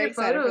 you I'm got very your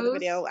excited for the photos.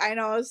 video. I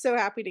know, I was so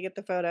happy to get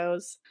the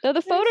photos. Now, the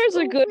They're photos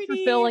so are good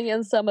pretty. for filling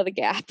in some of the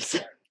gaps.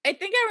 I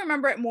think I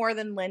remember it more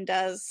than Lynn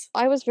does.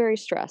 I was very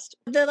stressed.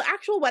 The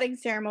actual wedding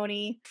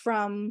ceremony,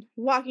 from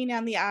walking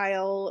down the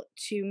aisle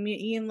to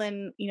me and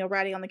Lynn,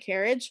 riding on the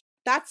carriage,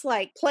 that's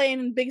like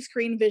playing big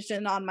screen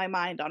vision on my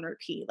mind on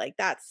repeat. Like,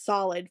 that's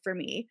solid for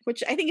me,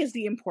 which I think is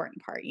the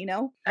important part,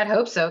 I'd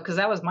hope so, because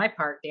that was my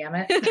part, damn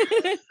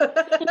it.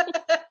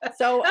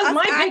 So That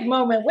was us my big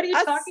moment. What are you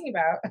us- talking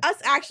about? us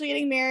actually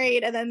getting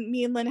married and then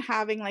me and Lynn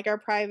having like our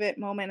private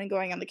moment and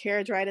going on the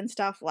carriage ride and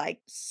stuff, like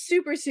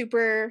super,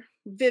 super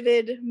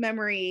vivid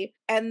memory.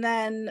 And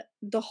then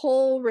the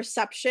whole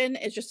reception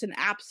is just an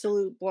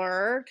absolute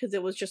blur because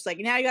it was just like,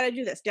 now you gotta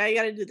do this, now you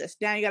gotta do this,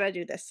 now you gotta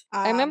do this.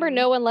 I remember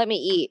no one let me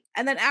eat.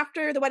 And then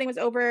after the wedding was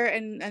over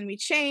and we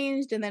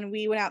changed, and then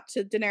we went out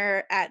to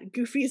dinner at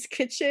Goofy's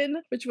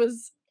Kitchen, which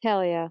was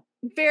Hell yeah.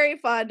 very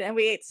fun, and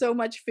we ate so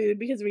much food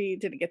because we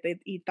didn't get to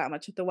eat that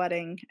much at the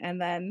wedding.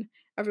 And then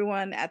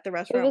everyone at the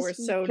restaurant was were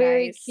so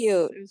very nice.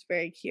 cute. It was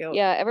very cute.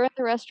 Yeah, everyone at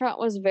the restaurant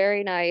was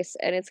very nice,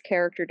 and it's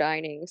character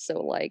dining.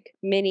 So, like,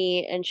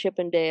 Minnie and Chip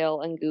and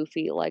Dale and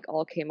Goofy, like,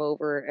 all came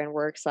over and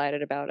were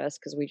excited about us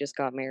because we just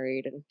got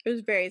married. And It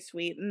was very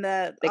sweet, and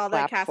They all the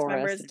clapped cast for us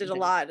members and did a everything.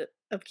 lot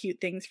of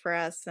cute things for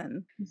us.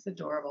 And It's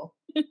adorable.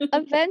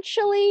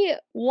 eventually,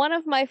 one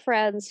of my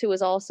friends, who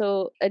was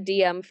also a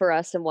DM for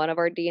us in one of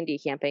our D&D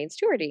campaigns,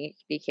 2 of our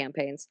D&D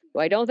campaigns, who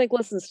I don't think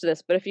listens to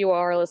this, but if you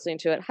are listening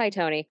to it, hi,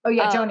 Tony. Oh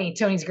yeah, Tony.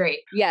 Tony's great.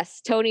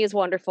 Yes, Tony is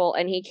wonderful,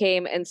 and he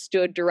came and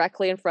stood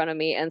directly in front of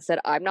me and said,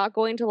 I'm not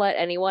going to let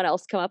anyone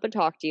else come up and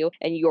talk to you,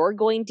 and you're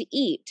going to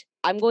eat.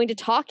 I'm going to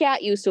talk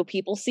at you so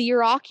people see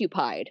you're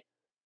occupied,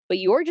 but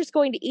you're just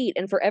going to eat,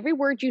 and for every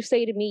word you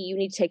say to me, you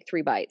need to take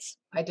 3 bites.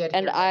 I did.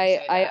 And hear him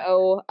say I that.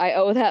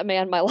 owe that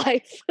man my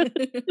life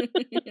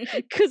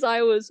because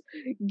I was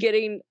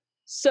getting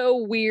so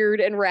weird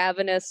and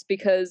ravenous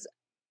because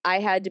I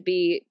had to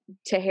be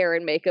to hair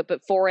and makeup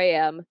at 4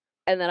 a.m.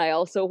 And then I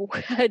also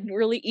hadn't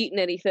really eaten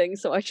anything,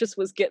 so I just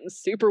was getting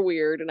super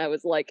weird. And I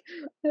was like,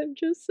 I'm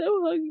just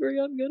so hungry,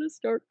 I'm gonna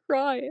start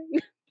crying.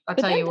 I'll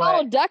But tell then you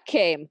Donald what. Duck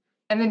came,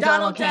 And then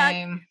Donald Donald Duck.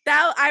 came.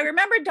 That I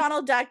remember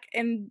Donald Duck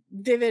in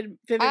vivid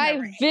I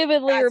memory.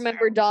 vividly That's remember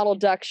true. Donald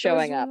Duck It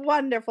showing was up.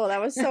 wonderful. That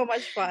was so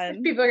much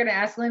fun. People are gonna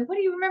ask Lynn, what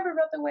do you remember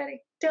about the wedding?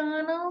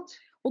 Donald?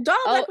 Well,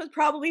 Donald Oh. Duck was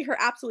probably her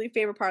absolutely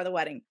favorite part of the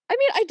wedding. I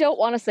mean, I don't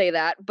want to say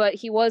that, but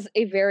he was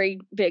a very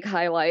big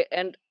highlight,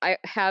 and I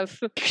have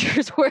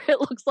pictures where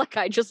it looks like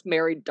I just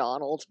married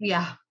Donald.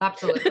 Yeah,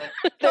 absolutely.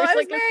 So There's I was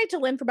like this- married to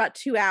Lynn for about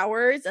 2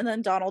 hours, and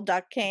then Donald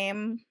Duck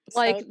came.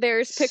 like so-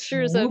 there's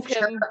pictures of Swooped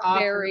her him off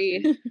her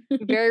very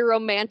very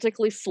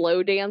romantically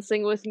slow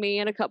dancing with me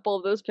in a couple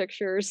of those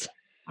pictures.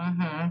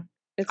 hmm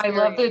It's I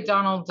love very- the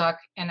Donald Duck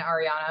and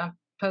Ariana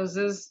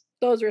poses.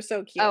 those were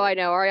so cute. Oh, I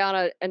know.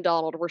 Ariana and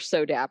Donald were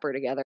so dapper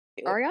together.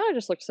 Ariana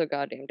just looked so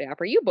goddamn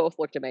dapper. You both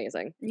looked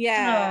amazing.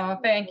 Yeah. Oh,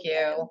 thank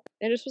you.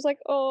 And it just was like,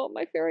 oh,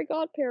 my fairy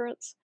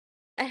godparents.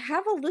 I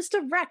have a list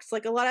of recs,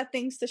 like a lot of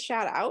things to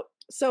shout out.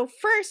 So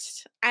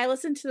first, I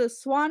listened to the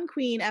Swan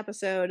Queen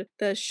episode,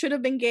 the Should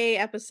Have Been Gay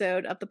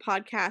episode of the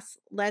podcast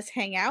Let's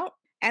Hang Out.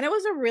 And it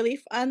was a really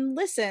fun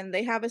listen.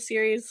 They have a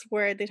series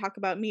where they talk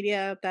about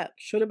media that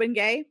should have been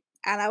gay.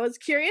 And I was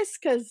curious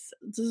because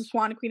this is a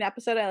Swan Queen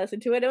episode. I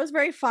listened to it. It was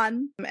very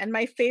fun. And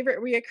my favorite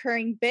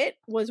reoccurring bit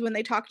was when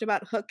they talked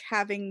about Hook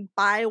having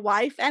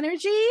bi-wife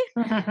energy.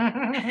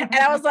 And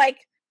I was like,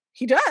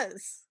 he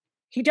does.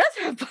 He does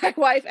have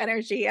bi-wife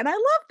energy. And I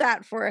love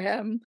that for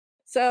him.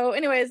 So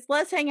anyways,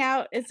 Let's Hang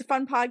Out. It's a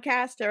fun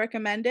podcast. I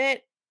recommend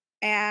it.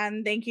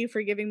 And thank you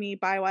for giving me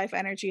bi-wife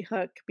energy,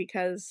 Hook,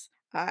 because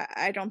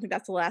I don't think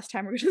that's the last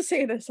time we're going to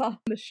say this on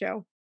the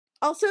show.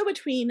 Also,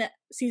 between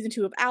season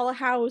 2 of Owl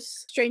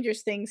House, Stranger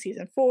Things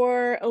season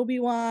 4,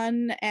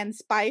 Obi-Wan, and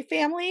Spy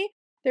Family,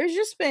 there's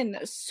just been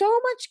so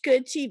much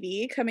good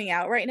TV coming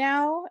out right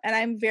now, and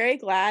I'm very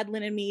glad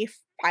Lynn and me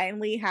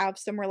finally have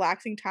some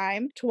relaxing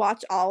time to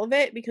watch all of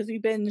it because we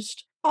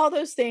binged all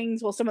those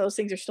things. Well, some of those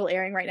things are still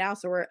airing right now,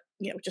 so we're,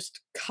 just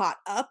caught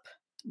up.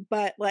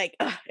 But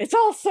it's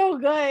all so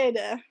good.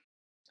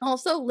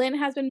 Also, Lynn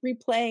has been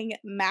replaying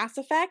Mass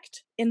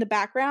Effect in the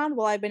background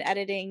while I've been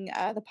editing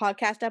the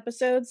podcast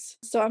episodes.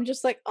 So I'm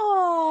just like,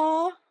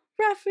 oh,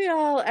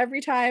 Raphael,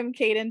 every time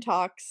Caden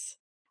talks,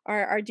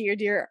 our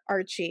dear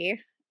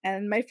Archie.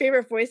 And my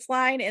favorite voice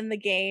line in the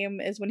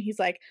game is when he's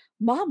like,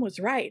 Mom was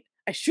right.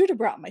 I should have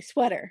brought my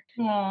sweater.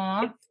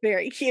 Aww. It's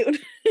very cute.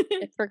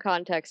 If for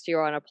context,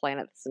 you're on a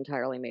planet that's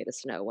entirely made of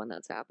snow when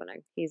that's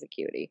happening. He's a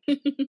cutie.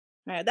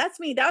 All right, that's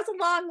me. That was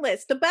a long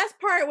list. The best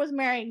part was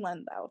marrying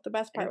Lynn, though. The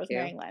best part Thank was you.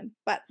 marrying Lynn.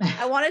 But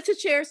I wanted to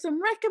share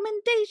some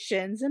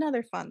recommendations and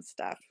other fun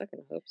stuff. I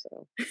fucking hope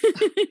so.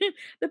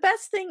 The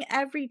best thing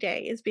every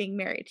day is being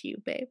married to you,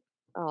 babe.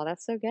 Oh,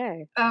 that's so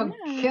gay. Oh,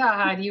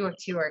 Yeah. God, you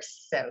two are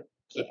so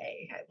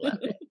gay. I love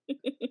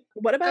it.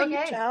 What about you,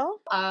 Okay. Jel?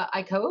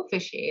 I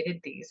co-officiated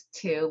these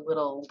two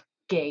little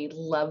gay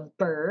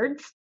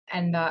lovebirds.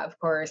 And that, of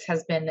course,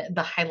 has been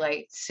the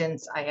highlight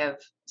since I have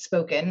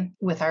spoken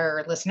with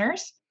our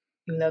listeners,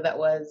 even though that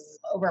was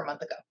over a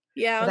month ago.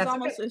 Yeah, But it was that's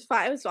almost okay. it was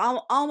five. It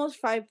was almost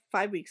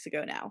five weeks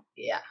ago now.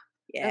 Yeah.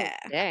 Yeah.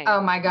 Oh, dang.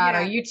 Oh my God,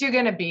 are Yeah. you two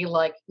gonna be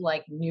like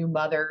new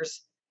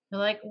mothers? They're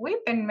like,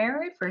 we've been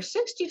married for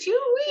 62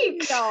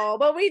 weeks. No,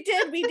 but we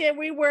did.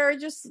 We were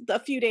just a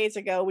few days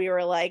ago. We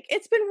were like,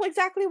 it's been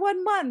exactly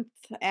 1 month,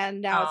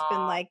 and now it's been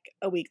Aw. like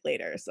a week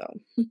later. So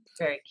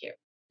Very cute.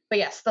 But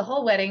yes, the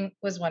whole wedding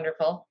was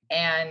wonderful.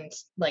 And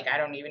like, I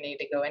don't even need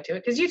to go into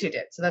it because you two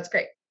did. So that's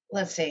great.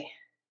 Let's see.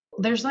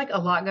 There's like a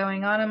lot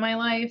going on in my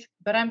life,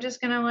 but I'm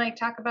just going to like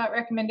talk about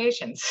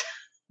recommendations.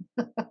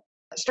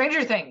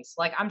 Stranger Things.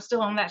 Like, I'm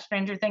still on that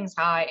Stranger Things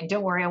high. And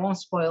don't worry, I won't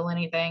spoil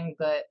anything,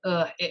 but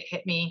it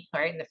hit me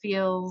right in the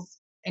feels.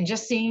 And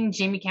just seeing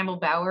Jamie Campbell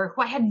Bower,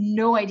 who I had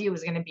no idea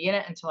was going to be in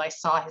it until I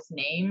saw his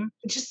name,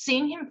 just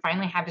seeing him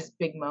finally have his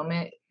big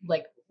moment,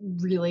 like,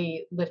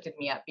 really lifted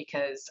me up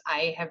because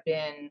I have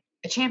been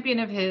a champion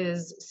of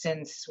his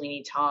since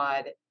Sweeney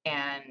Todd,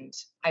 and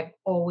I've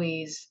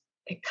always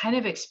kind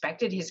of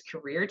expected his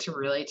career to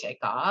really take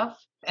off.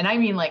 And I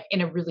mean, like,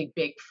 in a really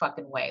big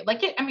fucking way. Like,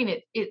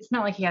 it's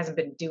not like he hasn't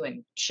been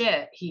doing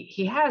shit.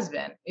 He has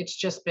been. It's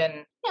just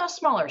been,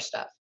 smaller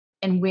stuff.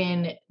 And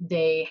when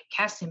they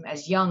cast him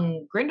as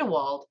young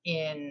Grindelwald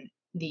in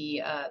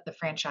the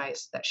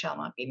franchise that shall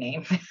not be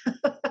named,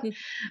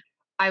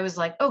 I was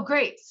like, oh,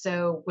 great.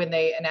 So when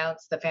they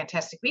announced the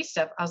Fantastic Beasts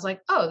stuff, I was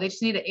like, oh, they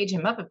just need to age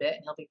him up a bit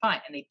and he'll be fine.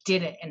 And they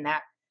didn't. And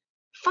that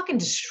fucking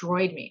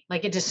destroyed me.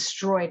 Like, it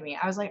destroyed me.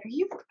 I was like,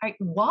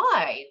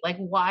 why? Like,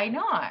 why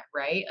not?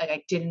 Right? Like,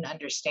 I didn't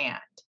understand.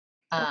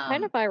 Well,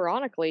 kind of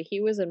ironically,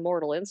 he was in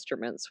Mortal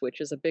Instruments, which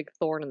is a big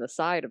thorn in the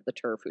side of the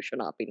turf who shall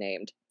not be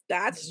named.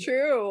 that's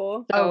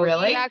true. Oh, So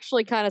really? He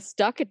actually kind of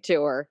stuck it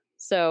to her.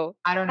 So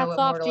I don't know hats what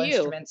off Mortal to you.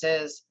 Instruments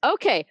is.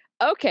 Okay.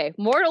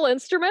 Mortal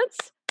Instruments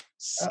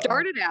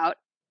started out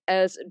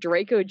as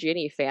Draco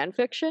Ginny fan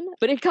fiction,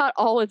 but it got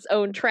all its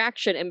own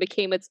traction and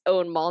became its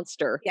own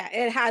monster. Yeah,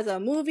 it has a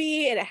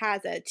movie. It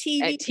has a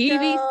TV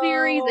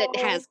Series. It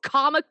show. has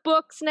comic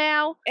books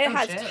now. It Oh,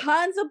 has shit.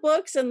 tons of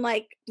books and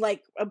like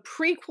a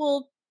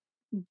prequel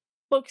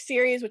book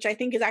series, which I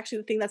think is actually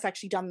the thing that's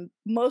actually done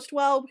most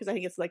well, because I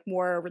think it's like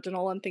more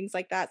original and things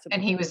like that. So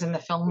And he people was in the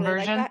film really like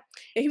version? that.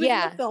 Yeah, he was in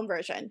Yeah. the film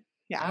version.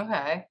 Yeah.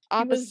 Okay.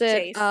 He was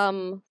Opposite,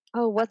 Jace.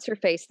 what's her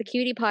face? The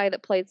cutie pie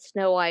that played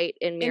Snow White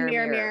in Mirror In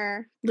Mirror Mirror.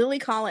 Mirror. Lily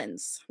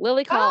Collins.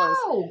 Lily Collins.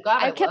 Oh,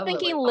 God, I kept love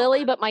thinking Lily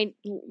Lily, but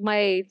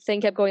my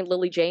thing kept going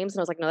Lily James, and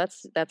I was like, no,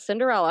 that's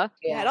Cinderella.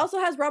 Yeah, it also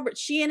has Robert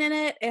Sheehan in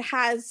it. It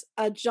has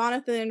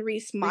Jonathan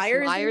Rhys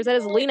Meyers. Myers. That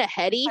is Lena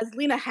Headey. Has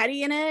Lena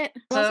Headey in it.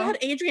 It also So- had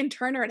Adrian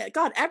Turner in it.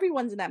 God,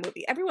 everyone's in that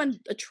movie. Everyone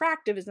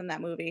attractive is in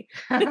that movie.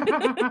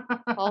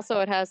 Also,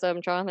 it has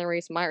Jonathan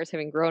Rhys Meyers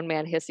having grown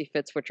man hissy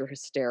fits, which are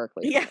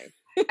hysterically Yeah. funny.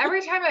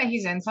 Every time that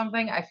he's in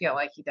something, I feel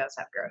like he does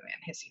have grown man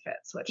hissy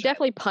fits, which He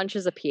definitely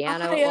punches a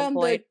piano I at one am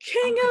point. the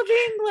king of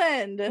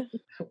England.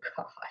 oh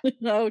God.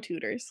 No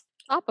tutors.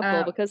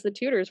 Topical because the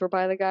tutors were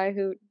by the guy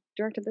who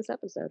directed this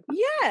episode.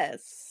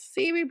 Yes.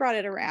 See, we brought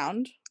it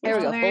around. There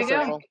we Well, go, there full you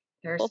go. circle.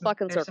 There's Full some,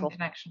 fucking there's circle. some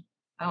connection.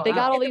 Oh, They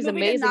got wow. all these The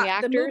movie did amazing not-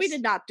 actors. The movie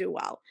did not do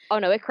well. Oh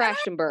no, it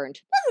crashed and burned.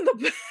 It wasn't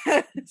the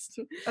best.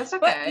 That's okay.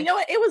 But you know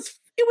what? It was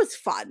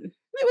fun.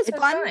 It was It's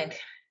fun. fine.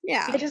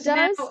 Yeah. It Because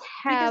does because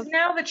have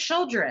now the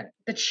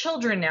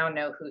children now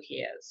know who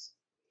he is,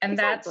 and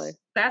Exactly.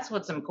 that's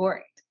what's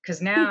important.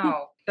 Because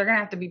now they're gonna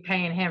have to be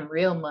paying him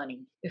real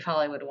money if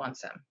Hollywood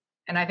wants him,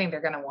 and I think they're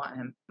gonna want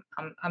him.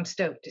 I'm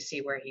stoked to see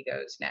where he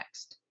goes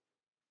next.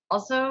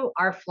 Also,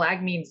 our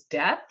flag means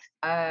death.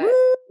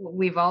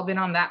 We've all been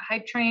on that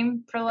hype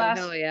train for the last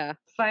Oh yeah.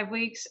 5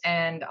 weeks,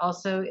 and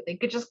also they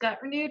just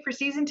got renewed for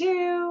season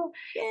 2.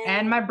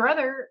 And my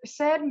brother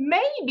said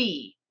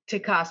maybe to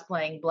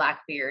cosplaying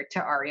Blackbeard to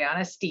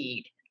Ariana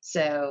Steed.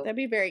 So That'd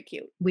be very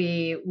cute.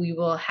 we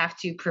will have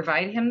to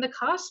provide him the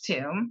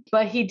costume,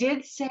 but he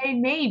did say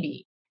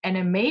maybe, and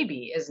a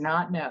maybe is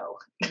not no.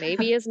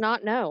 Maybe is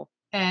not no.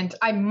 And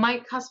I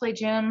might cosplay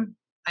Jim.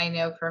 I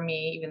know for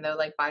me, even though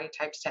like body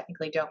types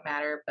technically don't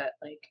matter, but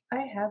like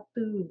I have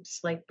boobs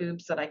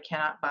that I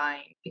cannot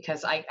bind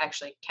because I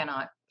actually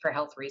cannot, for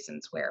health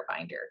reasons, wear a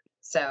binder.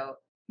 So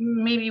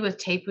maybe with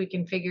tape we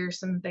can figure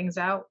some things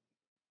out,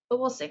 but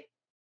we'll see.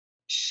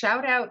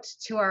 Shout out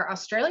to our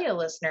Australia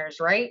listeners,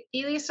 right,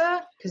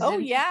 Elisa? Oh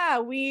yeah,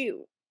 we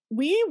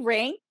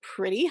rank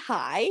pretty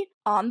high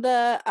on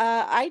the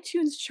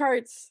iTunes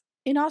charts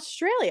in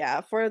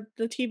Australia for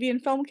the TV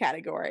and film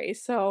category.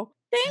 So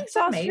thanks,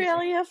 That's amazing.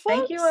 Australia, folks.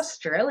 Thank you,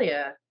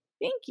 Australia.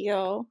 Thank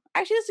you.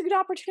 Actually, that's a good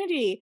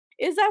opportunity.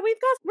 Is that we've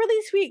got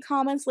really sweet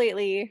comments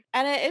lately,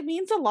 and it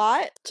means a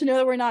lot to know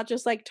that we're not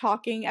just like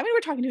talking. I mean,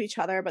 we're talking to each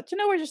other, but to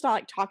know we're just not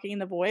like talking in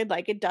the void.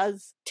 Like it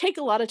does take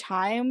a lot of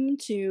time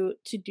to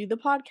do the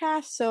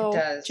podcast. So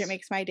it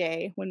makes my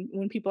day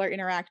when people are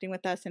interacting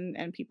with us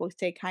and people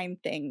say kind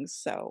things.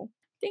 So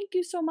thank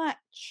you so much.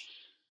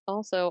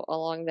 Also,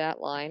 along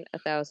that line,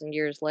 1,000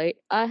 years late.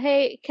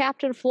 Hey,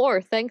 Captain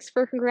Floor, thanks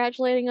for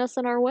congratulating us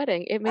on our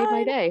wedding. It made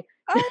my day.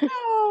 Oh no!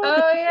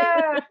 Oh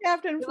yeah,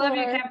 Captain we Floor. love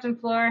you, Captain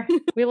Floor.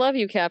 We love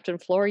you, Captain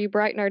Floor. You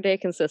brighten our day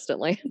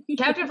consistently.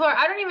 Captain Floor,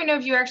 I don't even know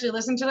if you actually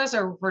listen to this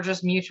or we're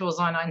just mutuals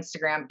on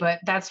Instagram, but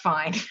that's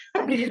fine.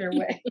 Either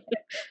way.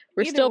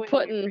 We're Either still way, we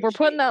putting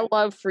appreciate that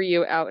love for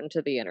you out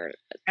into the internet.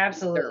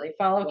 Absolutely.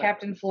 Follow What?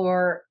 Captain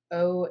Floor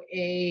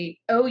OUAT,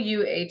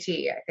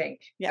 I think.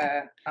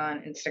 Yeah. On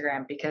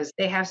Instagram because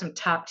they have some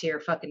top tier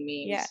fucking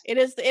memes. Yeah,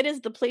 it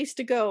is the place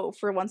to go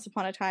for Once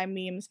Upon a Time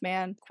memes,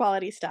 man.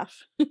 Quality stuff.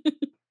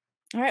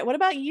 All right, what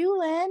about you,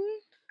 Lynn?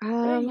 What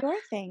are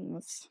your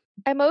things?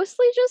 I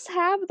mostly just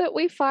have that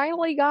we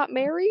finally got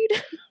married.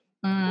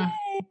 Mm,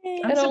 Yay.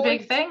 that's a only-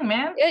 big thing,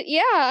 man.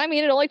 Yeah, I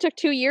mean, it only took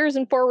 2 years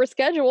and 4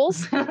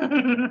 reschedules,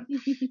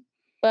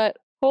 but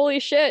holy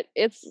shit,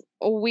 it's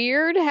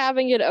weird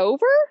having it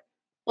over.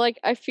 Like,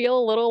 I feel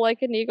a little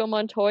like Inigo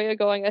Montoya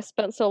going, I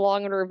spent so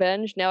long on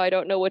revenge, now I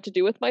don't know what to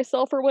do with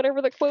myself, or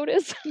whatever the quote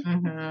is.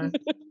 Mhm.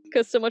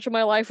 Because so much of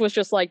my life was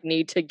just like,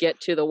 need to get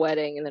to the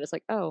wedding, and then it's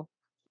like, oh,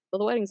 well,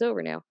 the wedding's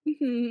over now.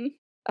 Mhm.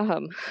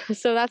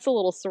 So that's a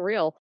little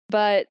surreal.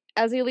 But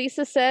as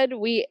Elisa said,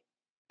 we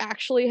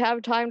actually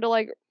have time to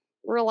like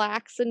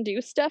relax and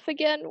do stuff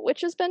again, which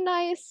has been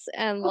nice.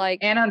 And like,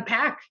 And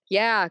unpack.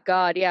 yeah,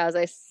 God, yeah, as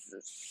I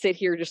sit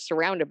here just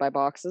surrounded by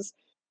boxes.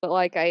 But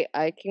like, I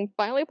can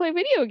finally play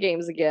video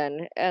games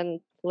again. And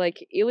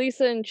like,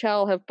 Elisa and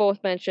Chell have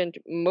both mentioned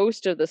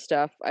most of the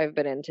stuff I've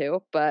been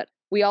into, but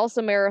we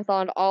also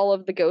marathoned all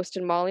of the Ghost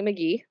and Molly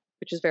McGee,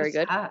 which is very What's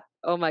good. that?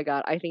 Oh my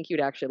God, I think you'd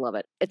actually love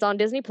it. It's on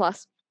Disney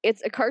Plus.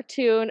 It's a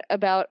cartoon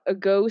about a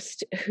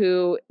ghost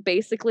who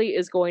basically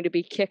is going to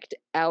be kicked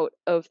out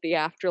of the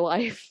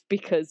afterlife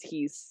because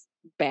he's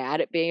bad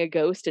at being a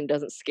ghost and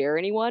doesn't scare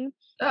anyone.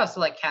 Oh,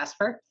 so like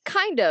Casper.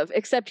 Kind of,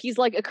 except he's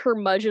like a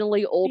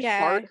curmudgeonly old Yeah,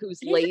 fart who's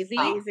He's just lazy.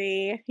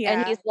 lazy. Yeah.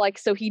 And he's like,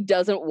 so he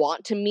doesn't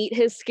want to meet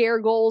his scare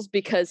goals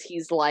because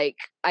he's like,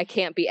 I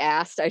can't be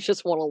asked. I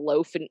just want to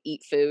loaf and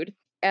eat food.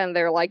 And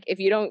they're like, if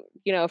you don't,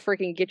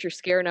 freaking get your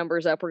scare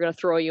numbers up, we're going to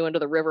throw you into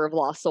the River of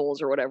Lost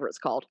Souls or whatever it's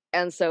called.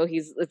 And so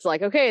it's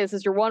like, okay, this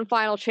is your one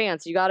final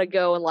chance. You got to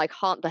go and like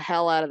haunt the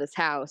hell out of this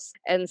house.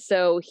 And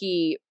so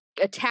he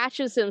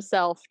attaches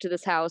himself to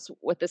this house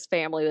with this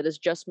family that has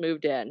just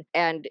moved in.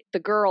 And the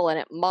girl in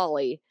it,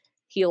 Molly,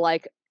 he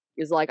like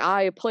is like,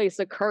 I place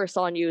a curse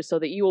on you so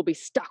that you will be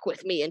stuck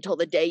with me until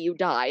the day you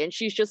die. And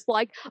she's just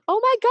like, oh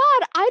my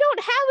God, I don't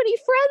have any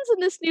friends in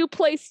this new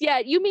place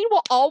yet. You mean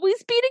we'll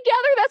always be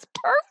together? That's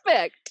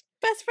perfect.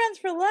 Best friends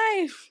for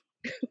life.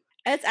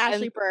 It's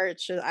Ashley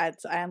Birch. I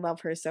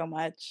love her so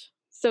much.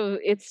 So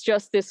it's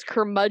just this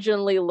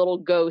curmudgeonly little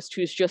ghost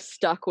who's just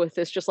stuck with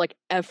this just like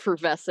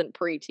effervescent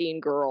preteen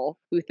girl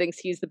who thinks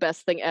he's the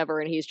best thing ever.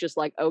 And he's just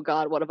like, oh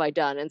God, what have I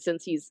done? And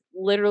since he's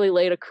literally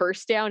laid a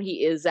curse down,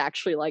 he is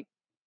actually like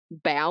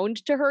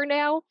bound to her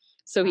now.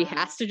 So he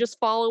has to just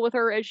follow with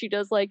her as she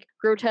does like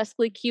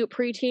grotesquely cute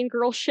preteen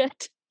girl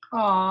shit.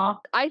 Aw.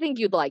 I think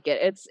you'd like it.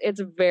 It's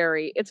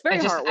very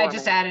heartwarming. I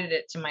just added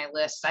it to my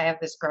list. I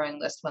have this growing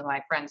list with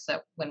my friends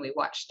that when we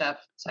watch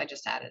stuff, so I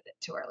just added it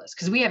to our list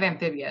because we have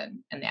Amphibia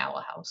and the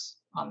Owl House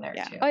on there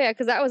too. Oh yeah,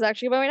 because that was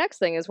actually my next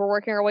thing is we're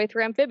working our way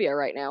through Amphibia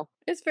right now.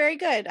 It's very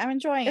good. I'm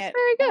enjoying it.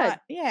 It's very good.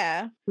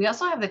 Yeah. We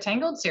also have the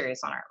Tangled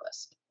series on our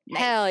list.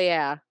 Nice. Hell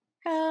yeah.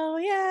 Hell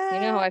yeah. You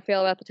know how I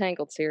feel about the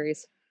Tangled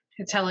series.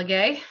 It's hella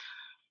gay.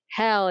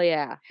 Hell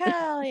yeah.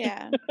 Hell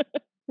yeah.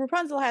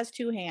 Rapunzel has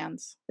 2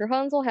 hands.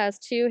 Rapunzel has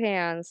 2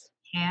 hands.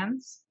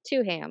 Hands?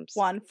 2 hams.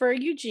 One for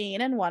Eugene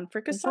and one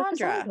for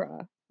Cassandra.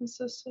 That's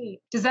so sweet.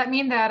 Does that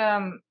mean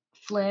that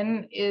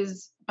Flynn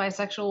is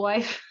bisexual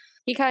wife?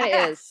 He kind of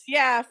Yes, is.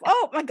 Yeah.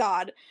 Oh my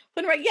God.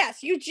 Flynn, right.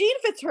 Yes. Eugene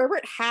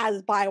Fitzherbert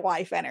has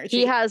bi-wife energy.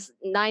 He has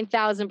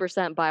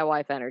 9,000%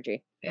 bi-wife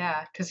energy.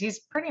 Yeah, because he's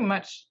pretty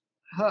much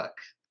Hook.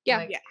 Yeah.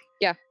 Like,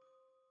 Yeah.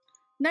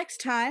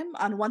 Next time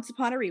on Once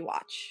Upon a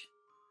Rewatch.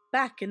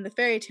 Back in the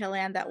fairy tale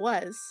land that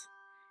was,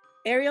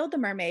 Ariel the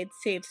mermaid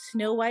saved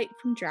Snow White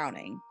from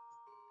drowning.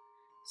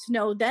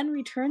 Snow then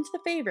returns the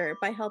favor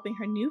by helping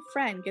her new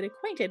friend get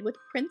acquainted with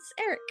Prince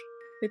Eric,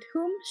 with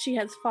whom she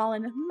has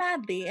fallen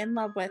madly in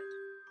love with.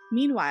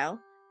 Meanwhile,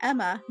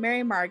 Emma,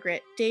 Mary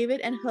Margaret, David,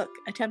 and Hook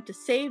attempt to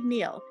save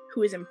Neil,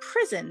 who is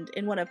imprisoned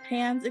in one of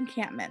Pan's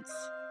encampments.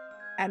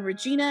 And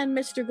Regina and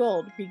Mr.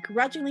 Gold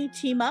begrudgingly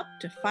team up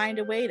to find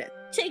a way to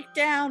take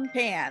down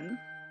Pan.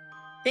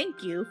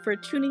 Thank you for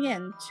tuning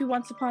in to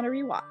Once Upon a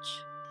Rewatch.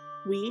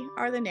 We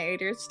are the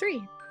Narrators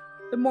 3.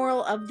 The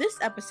moral of this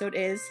episode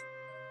is,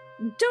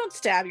 don't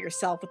stab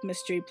yourself with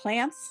mystery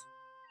plants.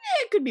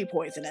 It could be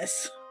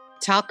poisonous.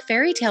 Talk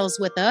fairy tales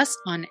with us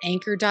on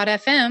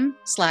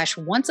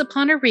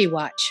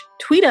anchor.fm/onceUponARewatch.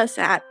 Tweet us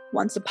at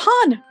Once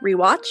Upon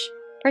Rewatch.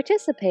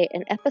 Participate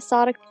in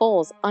episodic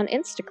polls on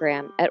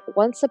Instagram at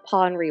Once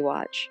Upon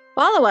Rewatch.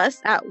 Follow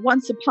us at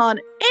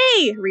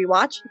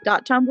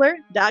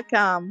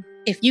onceuponarewatch.tumblr.com.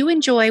 If you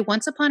enjoy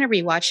Once Upon a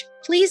Rewatch,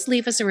 please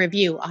leave us a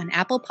review on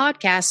Apple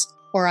Podcasts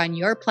or on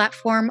your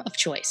platform of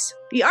choice.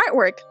 The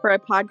artwork for our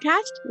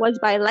podcast was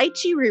by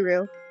Lychee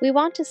Ruru. We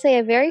want to say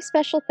a very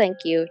special thank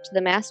you to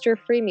the master of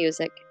free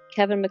music,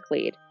 Kevin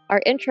MacLeod.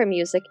 Our intro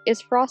music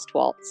is Frost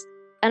Waltz,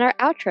 and our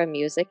outro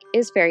music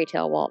is Fairy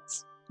Tale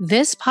Waltz.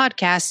 This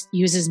podcast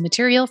uses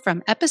material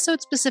from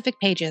episode-specific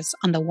pages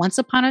on the Once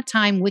Upon a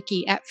Time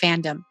wiki at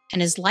Fandom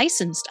and is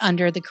licensed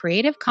under the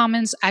Creative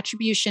Commons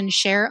Attribution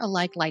Share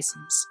Alike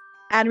license.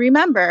 And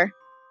remember,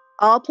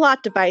 all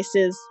plot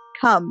devices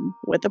come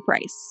with a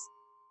price.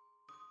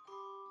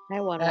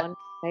 I won one.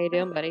 How you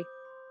doing, buddy?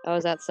 Oh,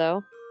 is that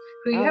so?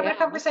 Who you Oh, having yeah, a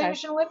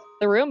conversation with?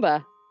 The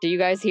Roomba. Do you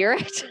guys hear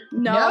it?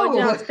 No,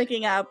 No. just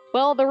picking up.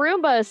 Well, the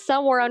Roomba is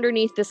somewhere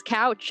underneath this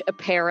couch,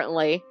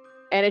 apparently,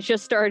 and it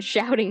just started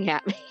shouting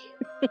at me.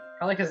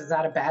 Probably because it's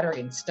out of battery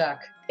and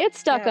stuck. It's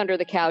stuck Yeah. under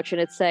the couch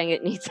and it's saying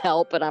it needs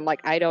help, and I'm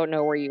like, I don't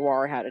know where you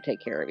are, how to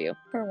take care of you.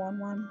 For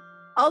 1-1.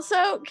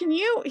 Also, can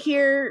you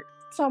hear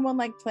someone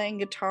like playing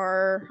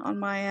guitar on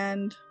my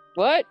end?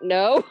 What?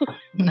 No.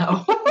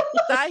 No.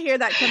 I hear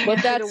that coming But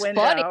in through the that's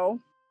window. funny.